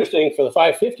something interesting for the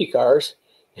 550 cars,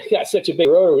 it got such a big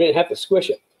rotor, we didn't have to squish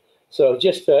it. So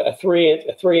just a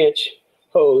 3-inch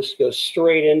hose goes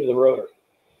straight into the rotor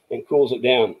and cools it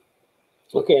down.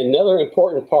 Okay, another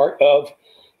important part of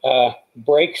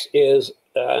brakes is,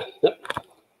 there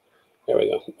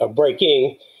we go,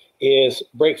 braking is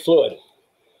brake fluid.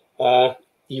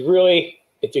 You really,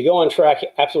 if you go on track, you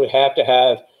absolutely have to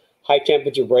have high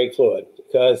temperature brake fluid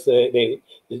because the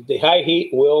high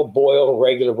heat will boil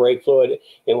regular brake fluid.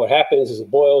 And what happens is it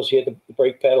boils, you hit the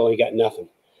brake pedal, and you got nothing.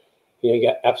 You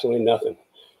got absolutely nothing.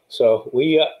 So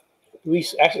we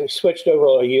actually switched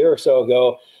over a year or so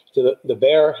ago to the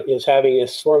Bear is having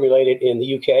this formulated in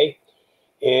the UK.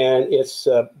 and it's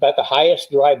about the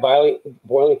highest dry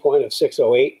boiling point of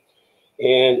 608,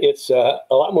 and it's a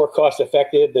lot more cost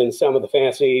effective than some of the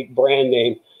fancy brand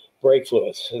name brake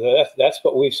fluids. So that's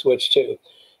what we've switched to.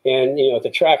 And at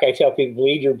the track, I tell people,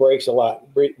 bleed your brakes a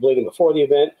lot. Bleed them before the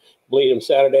event, bleed them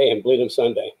Saturday, and bleed them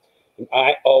Sunday. And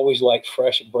I always like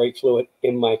fresh brake fluid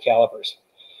in my calipers.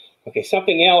 Okay,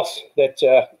 something else that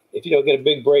if you don't get a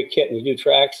big brake kit and you do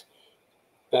tracks,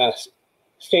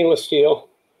 stainless steel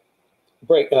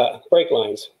brake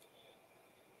lines.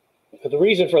 But the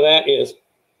reason for that is,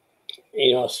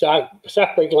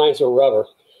 stock brake lines are rubber,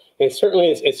 and certainly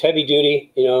it's heavy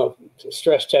duty,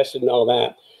 stress tested and all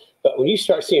that. But when you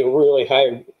start seeing really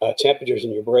high temperatures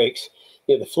in your brakes,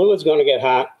 the fluid's going to get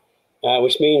hot,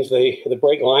 which means the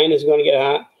brake line is going to get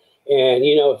hot. And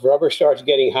if rubber starts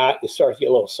getting hot, it starts to get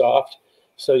a little soft.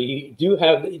 So you do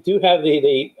have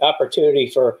the opportunity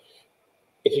for,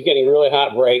 if you're getting really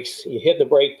hot brakes, you hit the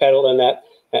brake pedal, and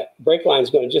that brake line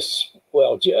is going to just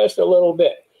swell just a little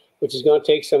bit, which is going to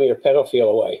take some of your pedal feel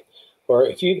away. Or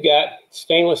if you've got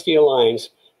stainless steel lines,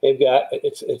 they've got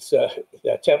it's a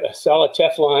solid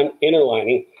Teflon inner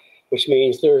lining, which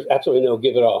means there's absolutely no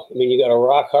give at all. I mean, you got a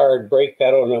rock hard brake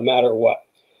pedal no matter what.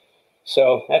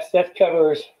 So that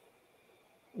covers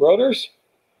rotors,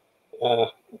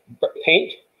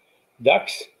 paint,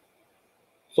 ducts,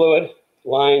 fluid,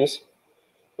 lines.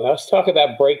 Well, let's talk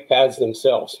about brake pads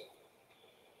themselves.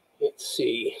 Let's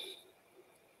see.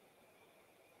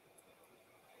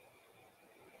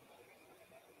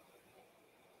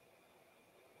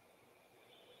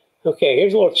 Okay,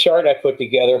 here's a little chart I put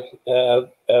together of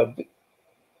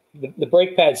the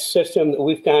brake pad system that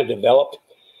we've kind of developed.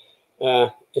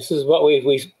 This is what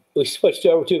we switched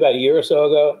over to about a year or so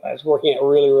ago. It's working out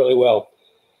really, really well.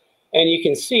 And you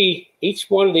can see each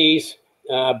one of these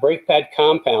brake pad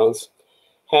compounds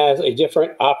has a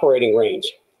different operating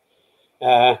range.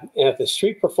 And if the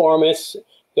street performance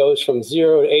goes from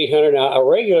 0 to 800, now a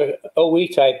regular OE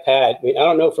type pad, I mean, I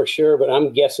don't know for sure, but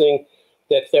I'm guessing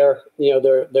that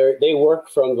they work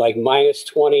from like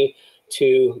 -20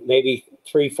 to maybe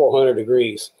 300-400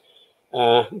 degrees.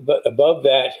 But above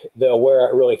that, they'll wear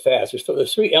out really fast.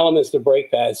 There's three elements to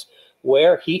brake pads: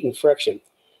 wear, heat, and friction.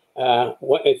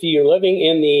 If you're living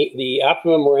in the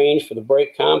optimum range for the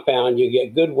brake compound, you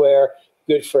get good wear,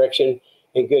 good friction,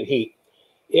 and good heat.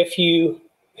 If you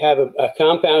have a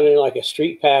compound in like a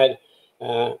street pad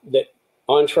that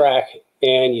on track,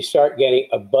 and you start getting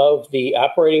above the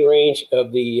operating range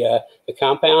of the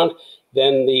compound,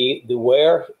 then the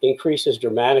wear increases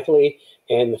dramatically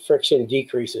and the friction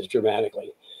decreases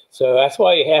dramatically. So that's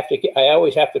why I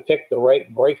always have to pick the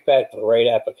right brake pad for the right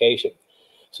application.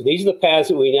 So these are the pads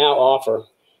that we now offer,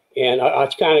 and I'll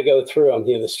kind of go through them.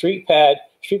 The street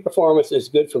performance is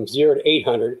good from 0 to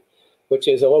 800, which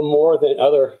is a little more than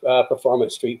other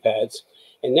performance street pads.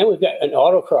 And then we've got an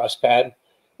autocross pad,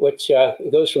 which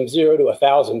goes from 0 to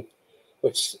 1,000,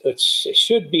 which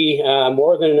should be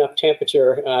more than enough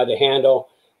temperature to handle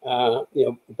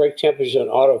brake temperatures on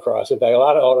autocross. In fact, a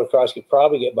lot of autocross could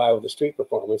probably get by with the street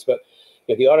performance, but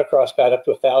the autocross pad up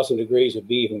to 1,000 degrees would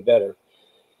be even better.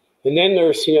 And then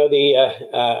there's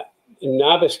the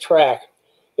novice track.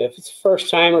 If it's the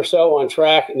first time or so on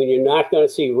track, then you're not going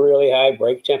to see really high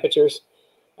brake temperatures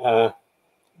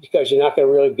because you're not going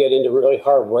to really get into really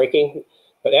hard braking.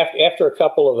 But after a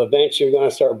couple of events, you're going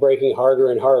to start braking harder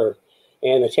and harder,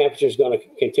 and the temperature is going to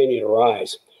continue to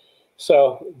rise.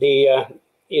 So the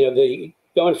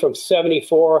going from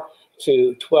 74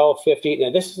 to 1250.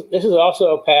 Now this is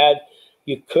also a pad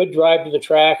you could drive to the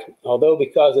track, although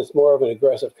because it's more of an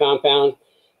aggressive compound,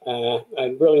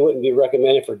 I really wouldn't be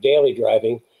recommended for daily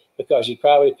driving because you'd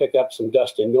probably pick up some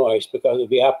dust and noise because it'd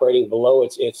be operating below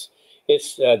its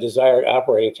desired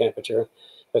operating temperature.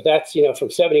 But that's,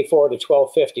 from 74 to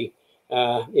 1250,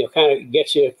 kind of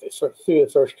gets you through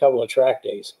the first couple of track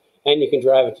days, and you can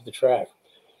drive it to the track.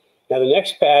 Now, the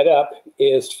next pad up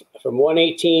is from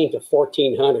 118 to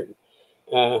 1400.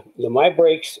 My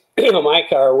brakes on my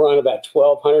car run about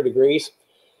 1200 degrees,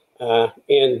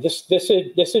 and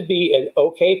this would be an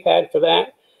okay pad for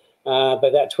that.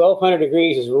 But that 1200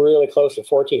 degrees is really close to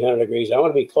 1400 degrees. I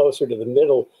want to be closer to the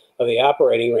middle of the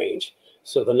operating range.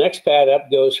 So the next pad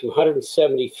up goes from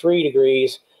 173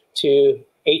 degrees to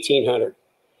 1800.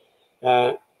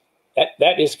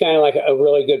 That is kind of like a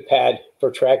really good pad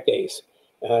for track days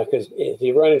because if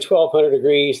you're running 1200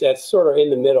 degrees, that's sort of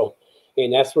in the middle,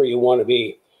 and that's where you want to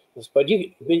be. But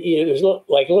there's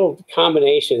like little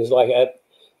combinations like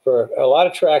for a lot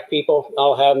of track people.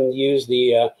 I'll have them use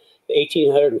the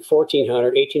 1800 and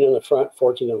 1400, 18 on the front,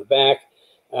 14 on the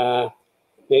back.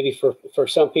 Maybe for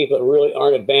some people that really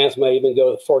aren't advanced, might even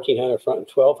go with 1400 front and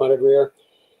 1200 rear.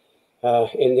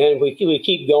 And then we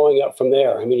keep going up from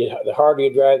there. I mean, the harder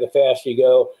you drive, the faster you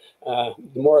go.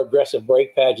 The more aggressive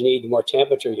brake pads you need, the more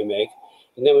temperature you make.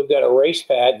 And then we've got a race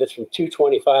pad that's from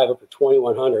 225 up to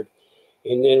 2100.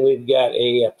 And then we've got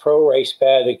a pro race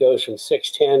pad that goes from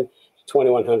 610 to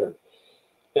 2100.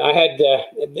 Now,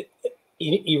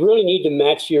 you really need to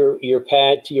match your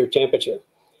pad to your temperature.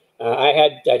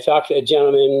 I talked to a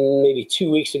gentleman maybe 2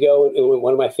 weeks ago in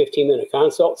one of my 15-minute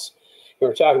consults. We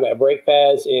were talking about brake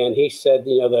pads, and he said,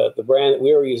 you know, the brand that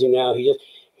we were using now, he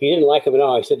didn't like them at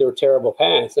all. He said they were terrible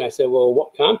pads. And I said, well,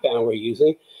 what compound were you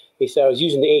using? He said, I was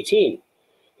using the 18.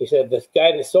 He said, the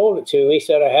guy that sold it to me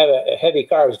said, I have a heavy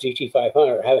car, it was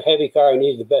GT500. I have a heavy car, I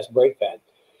needed the best brake pad.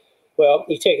 Well,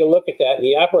 you take a look at that, and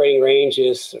the operating range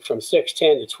is from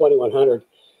 610 to 2100,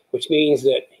 which means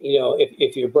that, you know,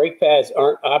 if your brake pads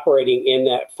aren't operating in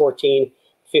that 14,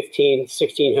 15,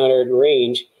 1600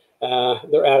 range,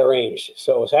 they're out of range.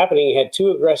 So what's happening, he had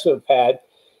too aggressive a pad.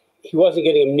 He wasn't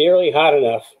getting them nearly hot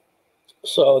enough.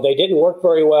 So they didn't work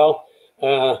very well.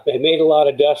 They made a lot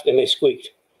of dust, and they squeaked.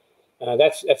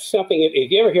 That's something,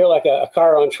 if you ever hear like a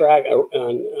car on track,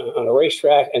 on a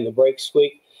racetrack, and the brakes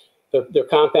squeak, their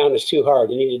compound is too hard.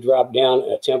 They need to drop down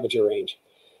a temperature range.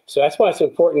 So that's why it's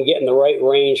important getting the right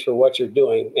range for what you're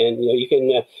doing. And you know, you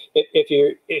can,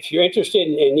 if you're interested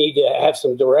and need to have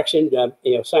some direction,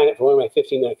 you know, sign up for one of my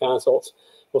 15-minute consults.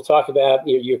 We'll talk about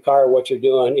your car, what you're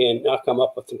doing, and I'll come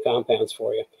up with some compounds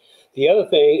for you. The other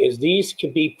thing is these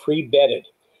can be pre-bedded.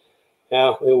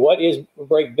 Now, what is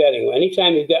brake bedding? Well,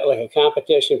 anytime you've got like a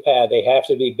competition pad, they have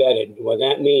to be bedded. What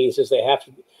that means is they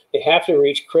have to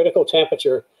reach critical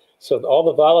temperature so that all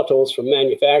the volatiles from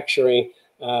manufacturing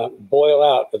boil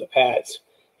out of the pads.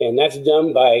 And that's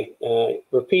done by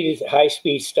repeated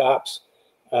high-speed stops.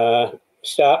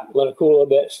 Stop, let it cool a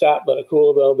bit, stop, let it cool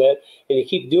a little bit. And you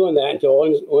keep doing that until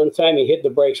one time you hit the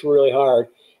brakes really hard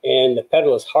and the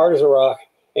pedal is hard as a rock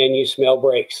and you smell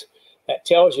brakes. That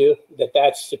tells you that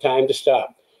that's the time to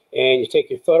stop. And you take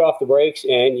your foot off the brakes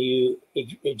and you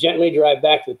gently drive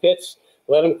back to the pits,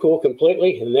 let them cool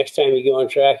completely. And the next time you go on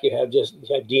track, you have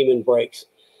demon brakes.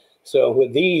 So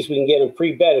with these, we can get them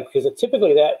pre-bedded because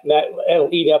typically that'll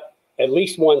eat up at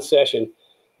least one session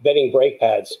bedding brake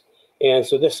pads. And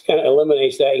so this kind of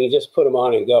eliminates that. You can just put them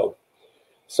on and go.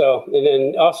 So, and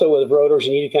then also with rotors,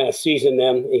 you need to kind of season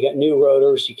them. You got new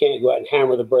rotors. You can't go out and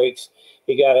hammer the brakes.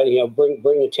 You got to, you know, bring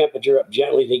the temperature up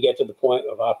gently to get to the point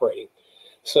of operating.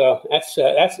 So that's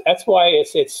why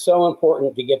it's so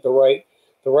important to get the right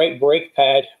brake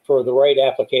pad for the right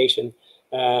application.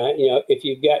 You know, if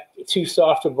you've got too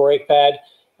soft a brake pad,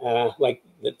 like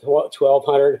the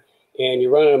 1200, and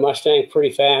you're running a Mustang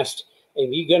pretty fast,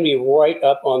 and you're going to be right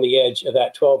up on the edge of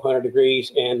that 1200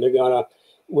 degrees, and they're going to,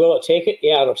 will it take it?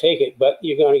 Yeah, it'll take it, but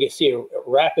you're going to see a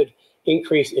rapid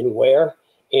increase in wear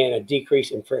and a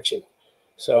decrease in friction.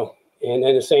 So, and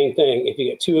then the same thing, if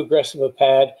you get too aggressive a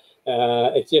pad,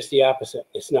 it's just the opposite.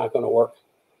 It's not going to work.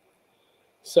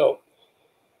 So,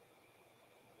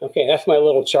 okay, that's my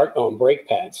little chart on brake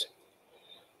pads.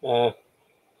 I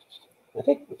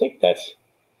think that's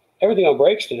everything on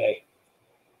brakes today.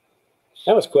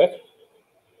 That was quick.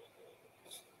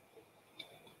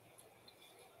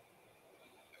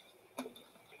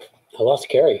 I lost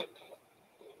Carrie.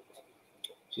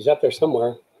 She's up there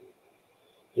somewhere.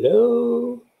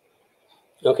 Hello.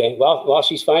 Okay. While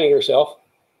she's finding herself,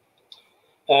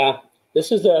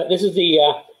 this is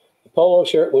the polo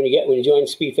shirt when you join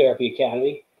Speed Therapy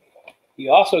Academy.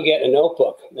 You also get a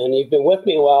notebook, and you've been with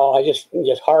me a while. I just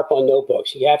harp on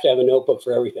notebooks. You have to have a notebook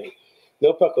for everything.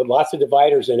 Notebook with lots of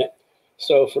dividers in it.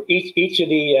 So for each of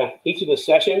the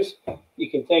sessions,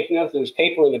 you can take notes. There's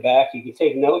paper in the back. You can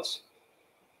take notes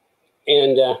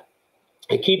and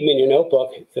keep them in your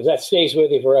notebook because that stays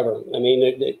with you forever. I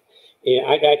mean,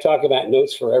 I talk about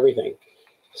notes for everything.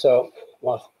 So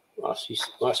while she's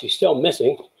still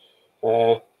missing,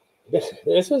 this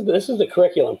is the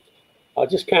curriculum. I'll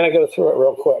just kind of go through it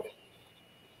real quick.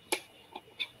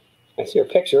 I see her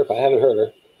picture if I haven't heard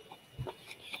her.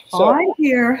 So, I'm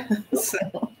here. So.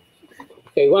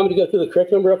 Okay, you want me to go through the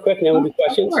curriculum real quick and then we'll do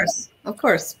questions? Of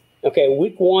course. Okay,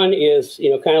 week one is,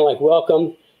 kind of like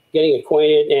welcome, getting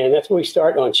acquainted, and that's where we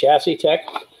start on chassis tech.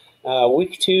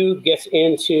 Week two gets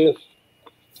into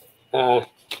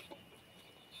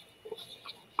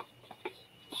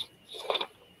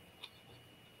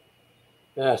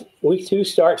week two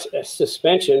starts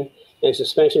suspension and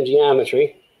suspension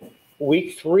geometry.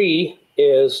 Week three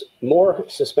is more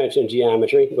suspension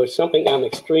geometry, which is something I'm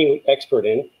extremely expert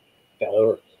in.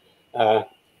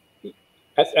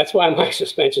 That's why my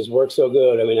suspensions work so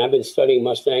good. I mean, I've been studying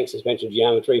Mustang suspension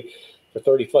geometry for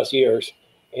 30 plus years.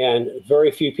 And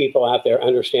very few people out there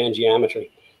understand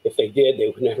geometry. If they did, they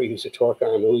would never use a torque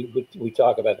arm. We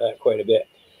talk about that quite a bit.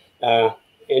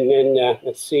 And then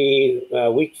let's see,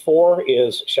 week 4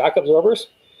 is shock absorbers.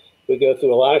 We go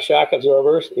through a lot of shock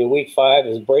absorbers. In week 5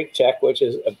 is brake tech, which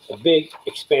is a big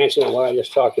expansion of what I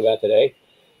just talked about today.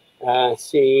 Let's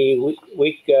see,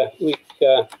 week 5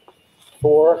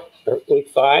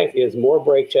 is more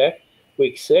brake tech.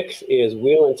 Week 6 is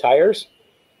wheel and tires.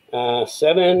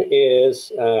 7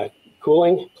 is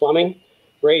cooling, plumbing,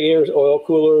 radiators, oil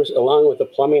coolers, along with the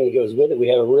plumbing that goes with it. We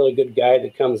have a really good guide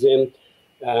that comes in.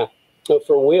 So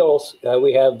for wheels,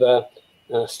 we have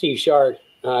Steve Shard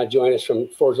join us from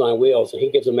Forge Line Wheels, and he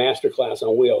gives a master class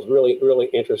on wheels. Really, really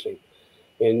interesting.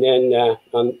 And then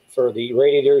for the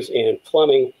radiators and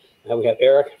plumbing, we have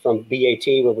Eric from BAT,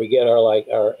 where we get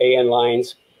our AN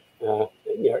lines, our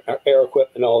air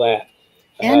equipment and all that.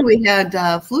 And we had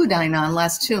Fluidine on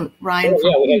last tune. Ryan.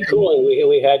 Yeah, we had cooling.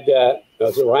 We had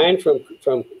Ryan from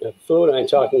Fluidine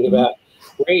talking about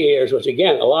radiators, which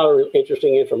again, a lot of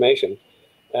interesting information.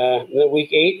 And then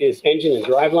week 8 is engine and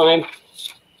driveline.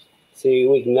 See,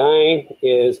 week 9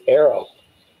 is aero.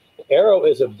 Aero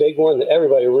is a big one that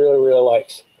everybody really, really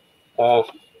likes. And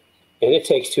it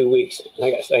takes 2 weeks.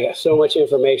 I got so much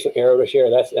information aero to share.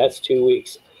 That's 2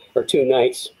 weeks or 2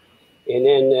 nights. And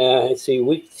then let's see,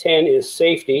 week 10 is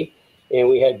safety. And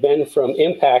we had Ben from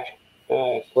Impact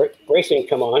Racing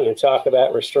come on and talk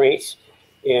about restraints.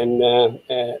 And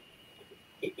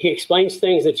he explains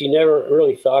things that you never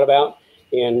really thought about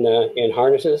in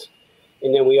harnesses.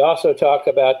 And then we also talk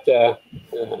about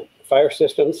fire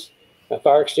systems,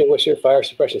 fire extinguisher, fire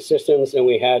suppression systems. And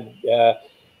we had, I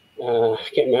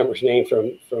can't remember his name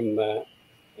from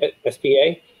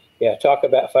SPA. Yeah, talk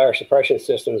about fire suppression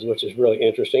systems, which is really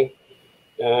interesting.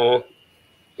 And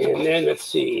then let's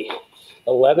see,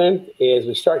 11 is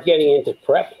we start getting into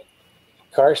prep,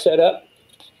 car setup.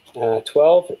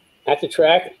 12, at the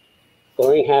track,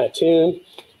 learning how to tune.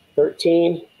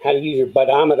 13, how to use your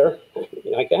bodometer.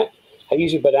 You like that? How to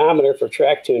use your bodometer for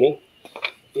track tuning.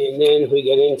 And then we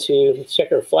get into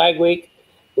checker flag week.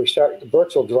 We start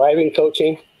virtual driving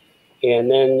coaching. And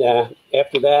then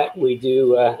after that, we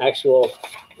do actual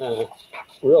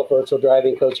real virtual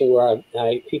driving coaching where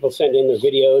people send in their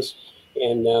videos,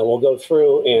 and we'll go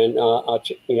through and I'll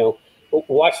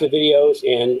watch the videos,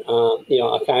 and I'll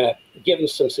kind of give them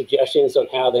some suggestions on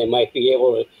how they might be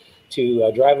able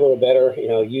to drive a little better,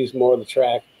 use more of the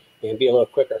track and be a little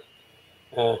quicker.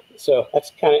 So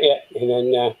that's kind of it. And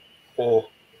then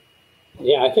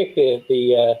yeah, I think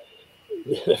the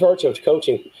virtual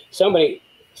coaching, somebody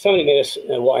made us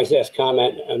a wise ass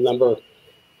comment a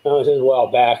while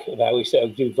back about we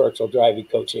said do virtual driving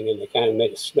coaching, and they kind of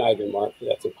made a snide remark that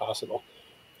that's impossible.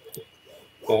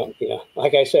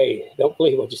 Like I say, don't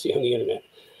believe what you see on the internet.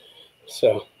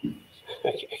 So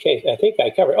I think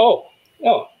I covered. Oh,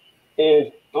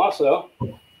 and also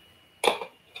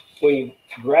when you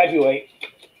graduate,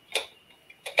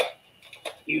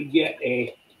 you get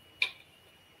a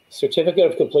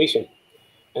certificate of completion,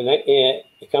 and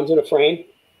it comes in a frame,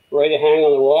 ready to hang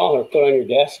on the wall or put on your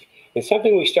desk. And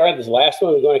something we started this last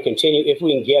one, we're going to continue if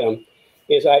we can get them,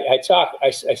 is I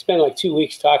spend like 2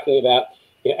 weeks talking about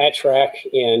at track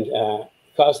and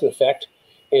cause and effect.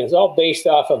 And it's all based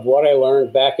off of what I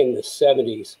learned back in the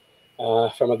 70s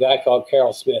from a guy called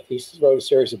Carroll Smith. He wrote a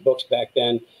series of books back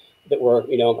then that were,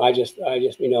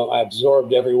 I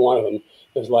absorbed every one of them.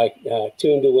 It was like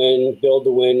tune to win, build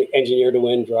to win, engineer to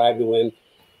win, drive to win.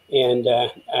 And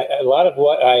a lot of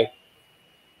what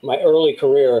my early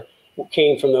career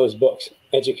came from those books,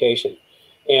 education.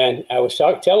 And I was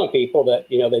telling people that,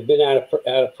 they've been out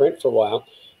of print for a while.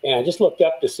 And I just looked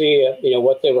up to see,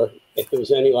 what they were, if there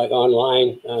was any like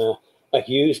online, like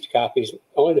used copies,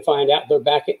 only to find out they're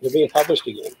being published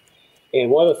again. And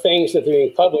one of the things that they're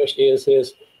being published is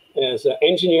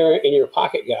Engineer in Your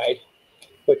Pocket Guide,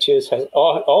 which has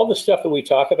all the stuff that we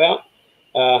talk about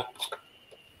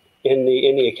in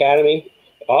the academy.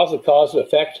 All the cause and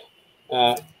effect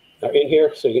are in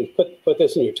here, so you can put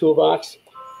this in your toolbox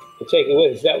and take it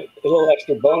with us. That a little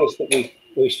extra bonus that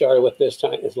we started with this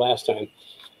last time.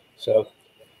 So,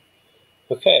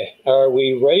 okay, are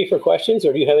we ready for questions,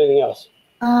 or do you have anything else?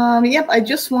 Yep, I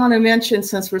just want to mention,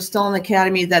 since we're still in the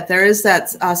academy, that there is that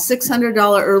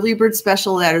 $600 early bird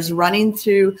special that is running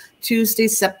through Tuesday,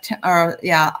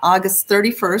 August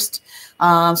 31st.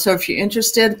 So if you're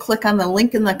interested, click on the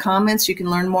link in the comments. You can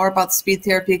learn more about the Speed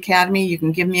Therapy Academy. You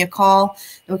can give me a call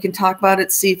and we can talk about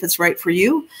it, see if it's right for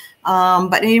you.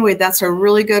 But anyway, that's a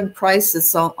really good price.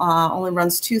 It's only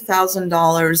runs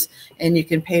 $2,000, and you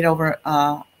can pay it over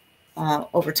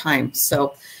time.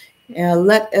 So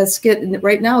Let us get,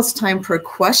 right now it's time for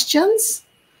questions.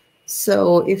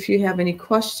 So if you have any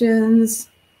questions,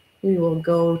 we will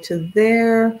go to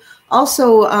there.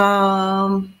 Also,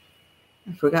 I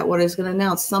forgot what I was going to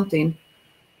announce, something.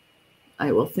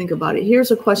 I will think about it.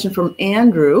 Here's a question from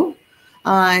Andrew.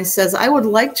 It says, I would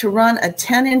like to run a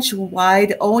 10-inch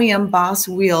wide OEM Boss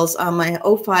wheels on my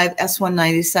 05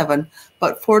 S197,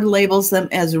 but Ford labels them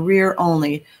as rear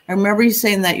only. I remember you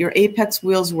saying that your Apex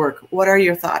wheels work. What are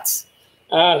your thoughts?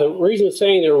 The reason it's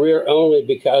saying they're rear only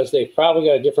because they've probably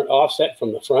got a different offset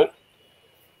from the front.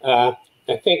 I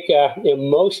think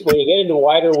most, when you get into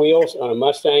wider wheels on a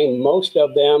Mustang, most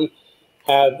of them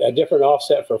have a different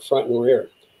offset for front and rear.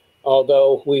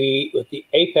 Although with the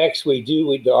Apex,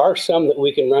 there are some that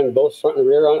we can run both front and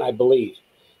rear on, I believe.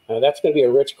 That's going to be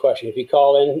a Rich question. If you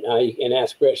call in, you can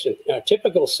ask Rich. A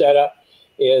typical setup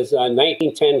is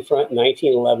 1910 front,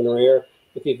 1911 rear,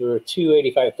 with either a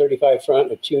 285/35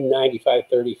 front, a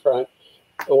 295/30 front,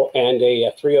 and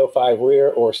a 305 rear,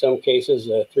 or some cases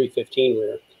a 315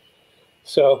 rear.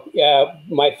 So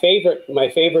my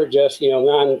favorite, just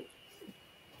non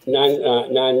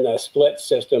split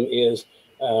system is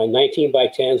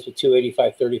 19x10s with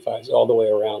 285/35s all the way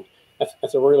around.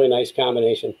 That's a really nice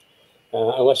combination.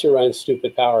 Unless you're running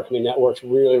stupid power, I mean, that works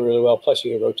really, really well. Plus,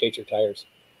 you can rotate your tires.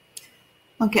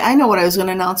 Okay, I know what I was going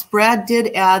to announce. Brad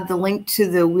did add the link to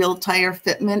the wheel tire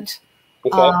fitment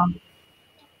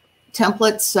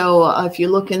template. So if you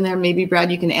look in there, maybe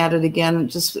Brad, you can add it again.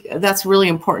 Just that's really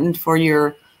important for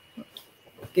your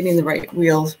getting the right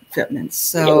wheel fitments.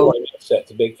 So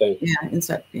that's a big thing. Yeah,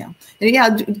 inside. Yeah, and yeah.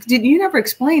 Did you never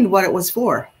explain what it was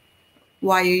for?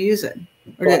 Why you use it,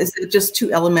 or is it just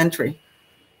too elementary?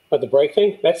 But the brake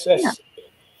thing, that's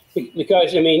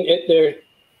because I mean,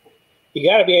 you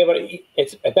got to be able to.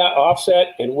 It's about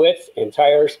offset and width and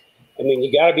tires. I mean,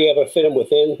 you got to be able to fit them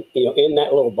within, in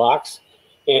that little box.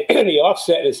 And the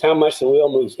offset is how much the wheel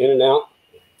moves in and out.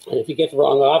 And if you get the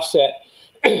wrong offset,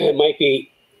 it might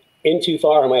be in too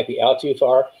far, it might be out too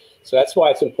far. So that's why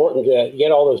it's important to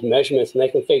get all those measurements, and they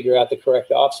can figure out the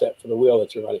correct offset for the wheel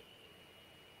that you're running.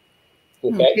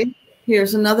 Okay.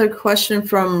 Here's another question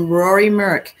from Rory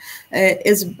Merrick.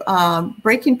 Is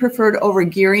braking preferred over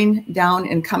gearing down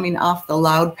and coming off the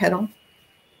loud pedal?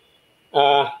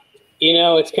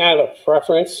 It's kind of a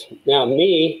preference. Now,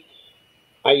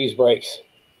 I use brakes.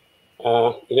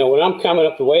 When I'm coming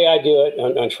up, the way I do it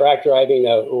on track driving,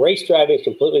 race driving is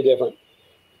completely different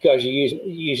because you're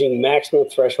using maximum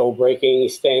threshold braking. You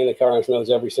stay in the car on its nose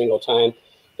every single time.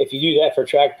 If you do that for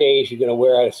track days, you're going to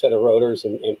wear out a set of rotors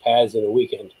and pads in a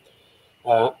weekend.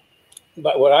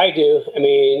 But what I do, I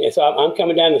mean, I'm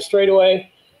coming down the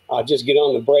straightaway, I'll just get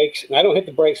on the brakes, and I don't hit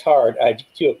the brakes hard. I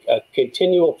do a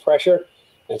continual pressure.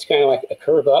 It's kind of like a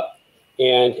curve up.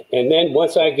 And then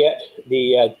once I get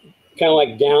the kind of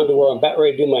like down to where I'm about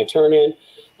ready to do my turn in,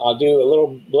 I'll do a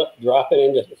little blip, drop it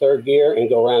into third gear, and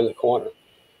go around the corner.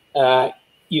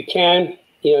 You can,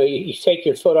 you take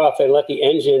your foot off and let the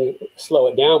engine slow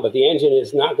it down, but the engine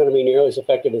is not going to be nearly as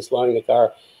effective in slowing the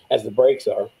car as the brakes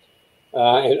are.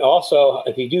 And also,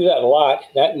 if you do that a lot,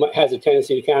 that has a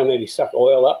tendency to kind of maybe suck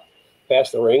oil up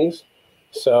past the rings.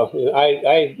 So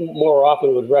I more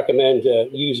often would recommend to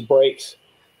use brakes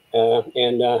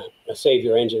and save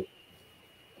your engine.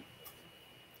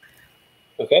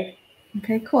 Okay.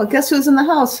 Okay, cool. Guess who's in the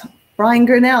house? Brian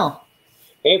Grinnell.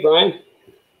 Hey, Brian.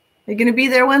 Are you going to be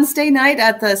there Wednesday night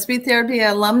at the Speed Therapy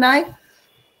Alumni?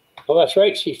 Oh, that's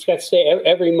right. She's got to stay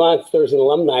every month. There's an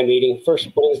alumni meeting, first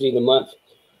Wednesday of the month.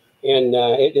 And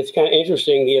it's kind of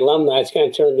interesting. The alumni, it's kind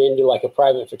of turned into like a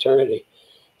private fraternity.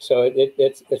 So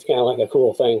it's kind of like a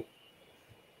cool thing.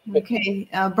 Okay.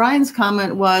 Brian's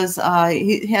comment was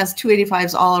he has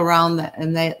 285s all around,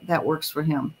 and that works for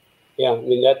him. Yeah. I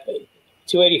mean, that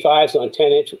 285s on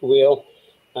 10-inch wheel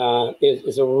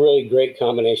is a really great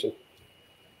combination.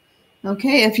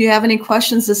 Okay. If you have any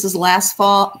questions, this is last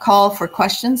call for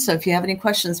questions. So if you have any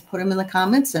questions, put them in the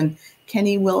comments and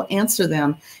Kenny will answer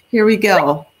them. Here we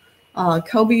go.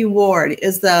 Kobe Ward,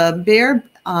 is the Bear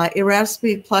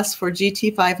Erasmus Plus for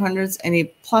GT500s and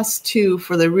a +2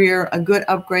 for the rear a good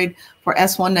upgrade for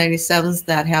S197s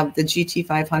that have the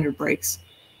GT500 brakes?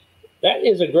 That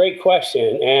is a great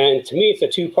question, and to me it's a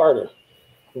two-parter.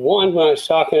 One, when I was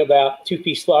talking about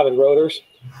two-piece slotted rotors,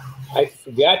 I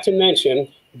forgot to mention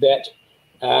that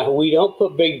we don't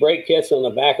put big brake kits on the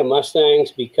back of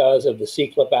Mustangs because of the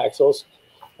C-clip axles.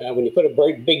 When you put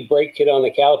a big brake kit on, the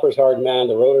caliper's hard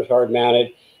mounted, the rotor's hard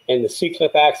mounted, and the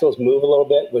C-clip axles move a little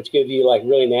bit, which gives you like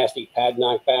really nasty pad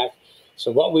knockback.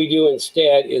 So what we do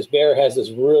instead is Bear has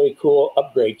this really cool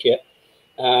upgrade kit.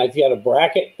 It's got a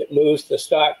bracket that moves the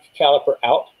stock caliper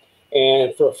out,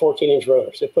 and for a 14-inch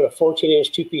rotor. So put a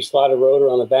 14-inch two-piece slotted rotor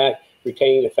on the back,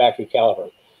 retaining the factory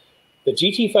caliper. The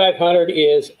GT500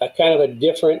 is a kind of a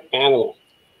different animal.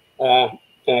 And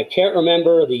I can't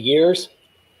remember the years,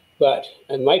 but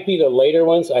it might be the later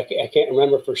ones. I can't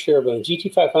remember for sure, but in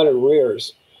GT500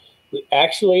 rears, we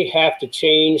actually have to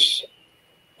change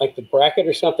like the bracket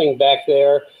or something back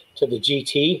there to the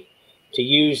GT to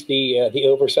use the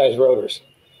oversized rotors.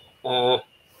 I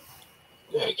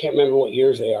can't remember what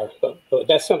years they are, but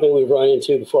that's something we've run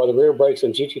into before. The rear brakes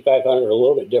on GT500 are a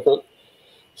little bit different.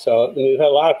 So we've had a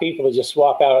lot of people that just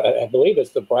swap out, I believe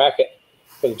it's the bracket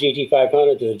from the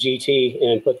GT500 to the GT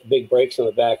and put the big brakes on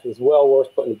the back. It's well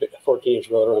worth putting a 14-inch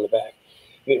rotor on the back.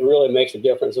 It really makes a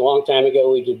difference. A long time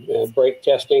ago, we did brake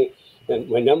testing, and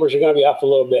my numbers are going to be off a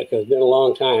little bit because it's been a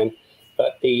long time.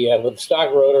 But with the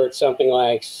stock rotor, it's something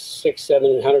like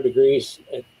 600-700 degrees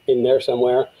in there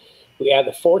somewhere. We add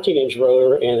the 14-inch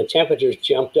rotor, and the temperatures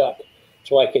jumped up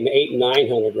to like in the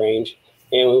 800-900 range.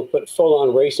 And we put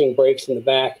full-on racing brakes in the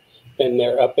back, and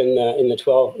they're up in the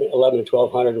 11 to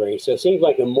 1200 range. So it seems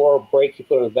like the more brake you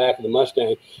put on the back of the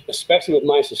Mustang, especially with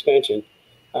my suspension,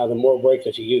 the more brake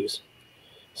that you use.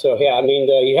 So yeah, I mean,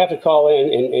 you have to call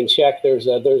in and check. There's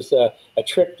a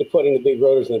trick to putting the big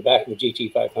rotors in the back of the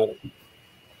GT500.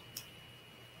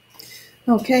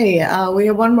 Okay, we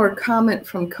have one more comment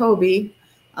from Kobe.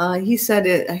 He said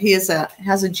he has a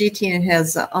GT and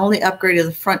has only upgraded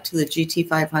the front to the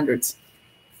GT500s.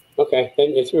 Okay,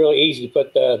 then it's really easy to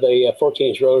put the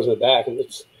 14-inch rotors in the back, and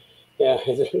it's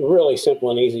really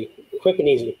simple and easy, quick and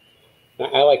easy.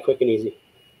 I like quick and easy.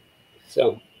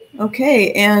 So.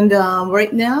 Okay, and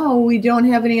right now we don't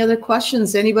have any other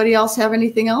questions. Anybody else have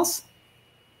anything else?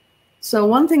 So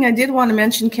one thing I did want to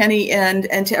mention, Kenny, and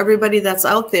to everybody that's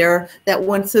out there that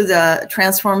went through the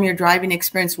Transform Your Driving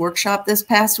Experience workshop this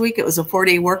past week, it was a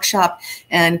 4-day workshop,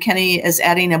 and Kenny is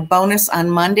adding a bonus on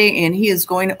Monday, and he is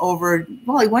going over,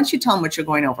 well, why don't you tell him what you're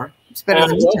going over? It's better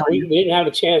than me telling you. We didn't have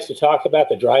a chance to talk about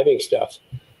the driving stuff.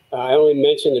 I only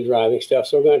mentioned the driving stuff,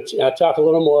 so we're going to talk a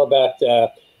little more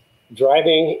about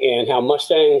driving and how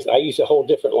Mustangs, I use a whole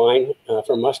different line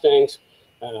for Mustangs.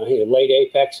 Late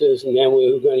apexes, and then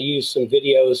we were going to use some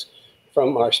videos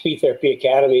from our Speed Therapy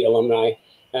Academy alumni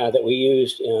that we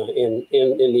used in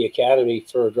the academy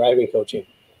for driving coaching.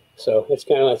 So it's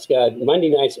kind of like Monday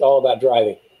nights all about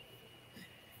driving.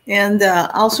 And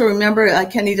also remember,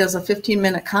 Kenny does a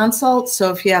 15-minute consult.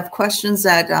 So if you have questions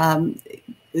that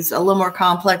is a little more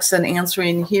complex than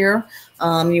answering here,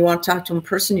 you want to talk to him in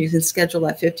person, you can schedule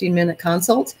that 15-minute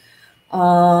consult.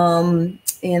 And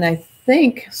I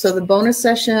think so. The bonus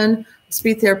session,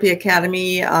 Speed Therapy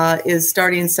Academy, is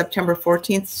starting September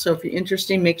 14th. So if you're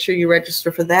interested, make sure you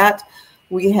register for that.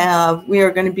 We are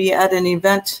going to be at an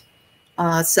event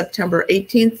September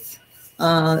 18th.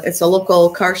 It's a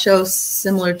local car show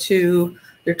similar to,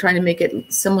 they're trying to make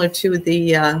it similar to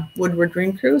the Woodward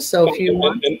Dream Cruise. So if you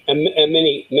want a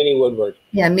mini Woodward.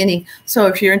 Yeah, mini. So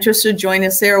if you're interested, join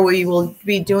us there. We will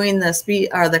be doing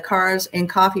the Cars and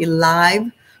Coffee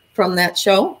live from that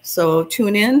show. So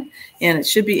tune in, and it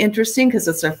should be interesting because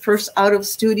it's our first out of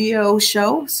studio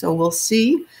show. So we'll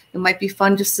see. It might be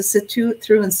fun just to sit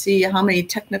through and see how many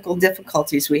technical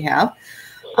difficulties we have.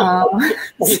 You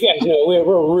guys know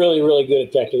we're really, really good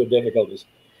at technical difficulties.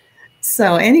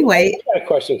 So anyway, I got a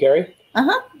question, Carrie.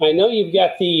 I know you've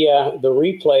got the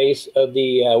replays of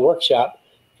the workshop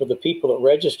for the people that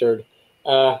registered,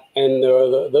 and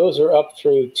those are up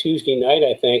through Tuesday night,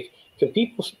 I think. Can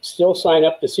people still sign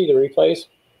up to see the replays?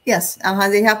 Yes,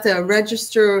 they have to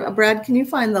register. Brad, can you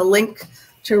find the link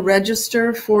to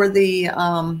register for the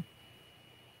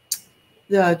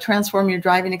Transform Your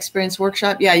Driving Experience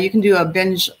workshop? Yeah, you can do a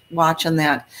binge watch on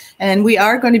that. And we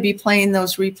are going to be playing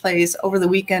those replays over the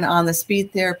weekend on the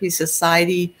Speed Therapy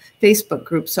Society Facebook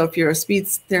group. So if you're a Speed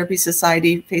Therapy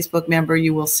Society Facebook member,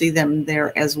 you will see them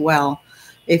there as well.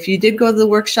 If you did go to the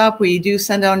workshop, we do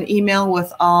send out an email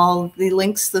with all the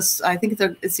links. I think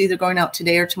it's either going out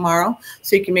today or tomorrow,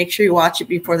 so you can make sure you watch it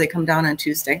before they come down on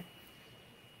Tuesday.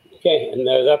 Okay, and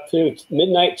they're up to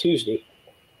midnight Tuesday.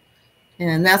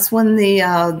 And that's when the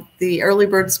early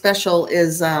bird special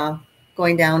is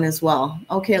going down as well.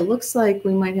 Okay, it looks like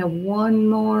we might have one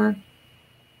more.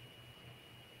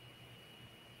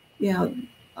 Yeah,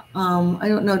 I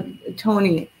don't know,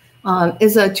 Tony.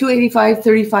 Is a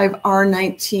 285/35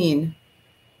 R19.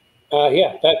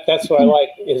 Yeah, that's what I like,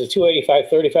 is a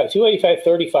 285/35.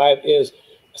 285/35 is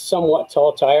a somewhat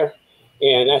tall tire,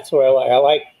 and that's what I like. I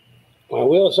like my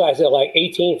wheel size at like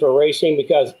 18 for racing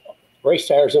because race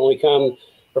tires only come,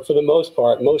 or for the most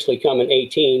part, mostly come in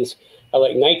 18s. I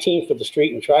like 19 for the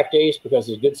street and track days because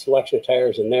there's a good selection of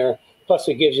tires in there. plus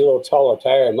it gives you a little taller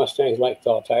tire. Mustangs like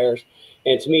tall tires.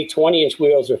 And to me, 20-inch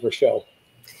wheels are for show.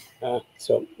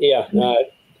 So yeah,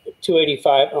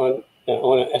 285 on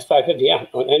an S550. Yeah,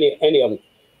 on any of them.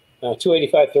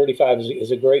 285 35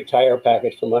 is a great tire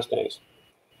package for Mustangs.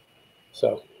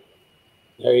 So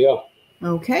there you go.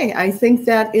 Okay, I think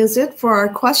that is it for our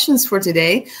questions for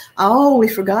today. Oh, we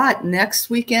forgot. Next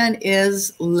weekend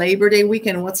is Labor Day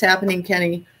weekend. What's happening,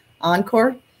 Kenny?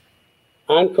 Encore?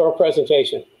 Encore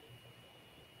presentation.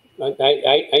 I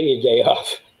need a day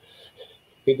off.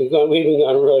 We've been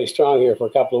going really strong here for a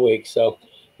couple of weeks, so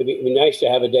it'd be nice to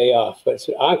have a day off. But it's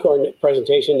an encore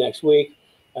presentation next week.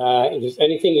 If there's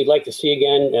anything you'd like to see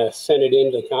again, send it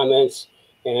in the comments,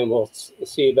 and we'll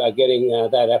see about getting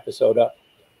that episode up.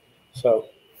 So,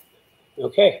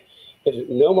 okay. If there's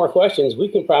no more questions, we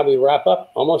can probably wrap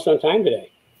up almost on time today.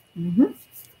 Mm-hmm.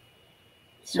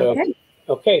 So,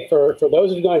 okay. For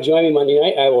those who are going to join me Monday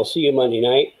night, I will see you Monday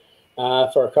night.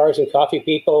 For our Cars and Coffee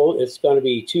people, it's going to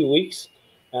be 2 weeks.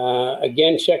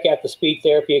 Again, check out the Speed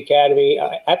Therapy Academy.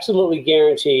 I absolutely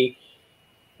guarantee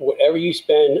whatever you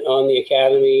spend on the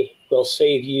Academy will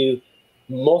save you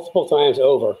multiple times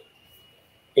over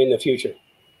in the future.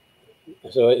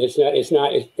 So it's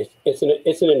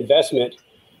an investment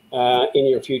in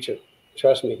your future.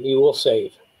 Trust me, you will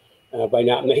save by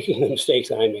not making the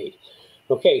mistakes I made.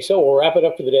 Okay, so we'll wrap it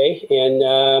up for the day,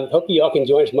 and hope you all can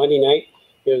join us Monday night.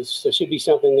 There should be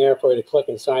something there for you to click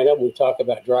and sign up. We talk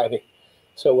about driving.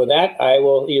 So with that, I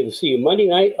will either see you Monday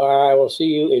night or I will see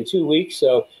you in 2 weeks.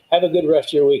 So have a good rest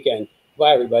of your weekend.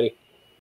 Bye, everybody.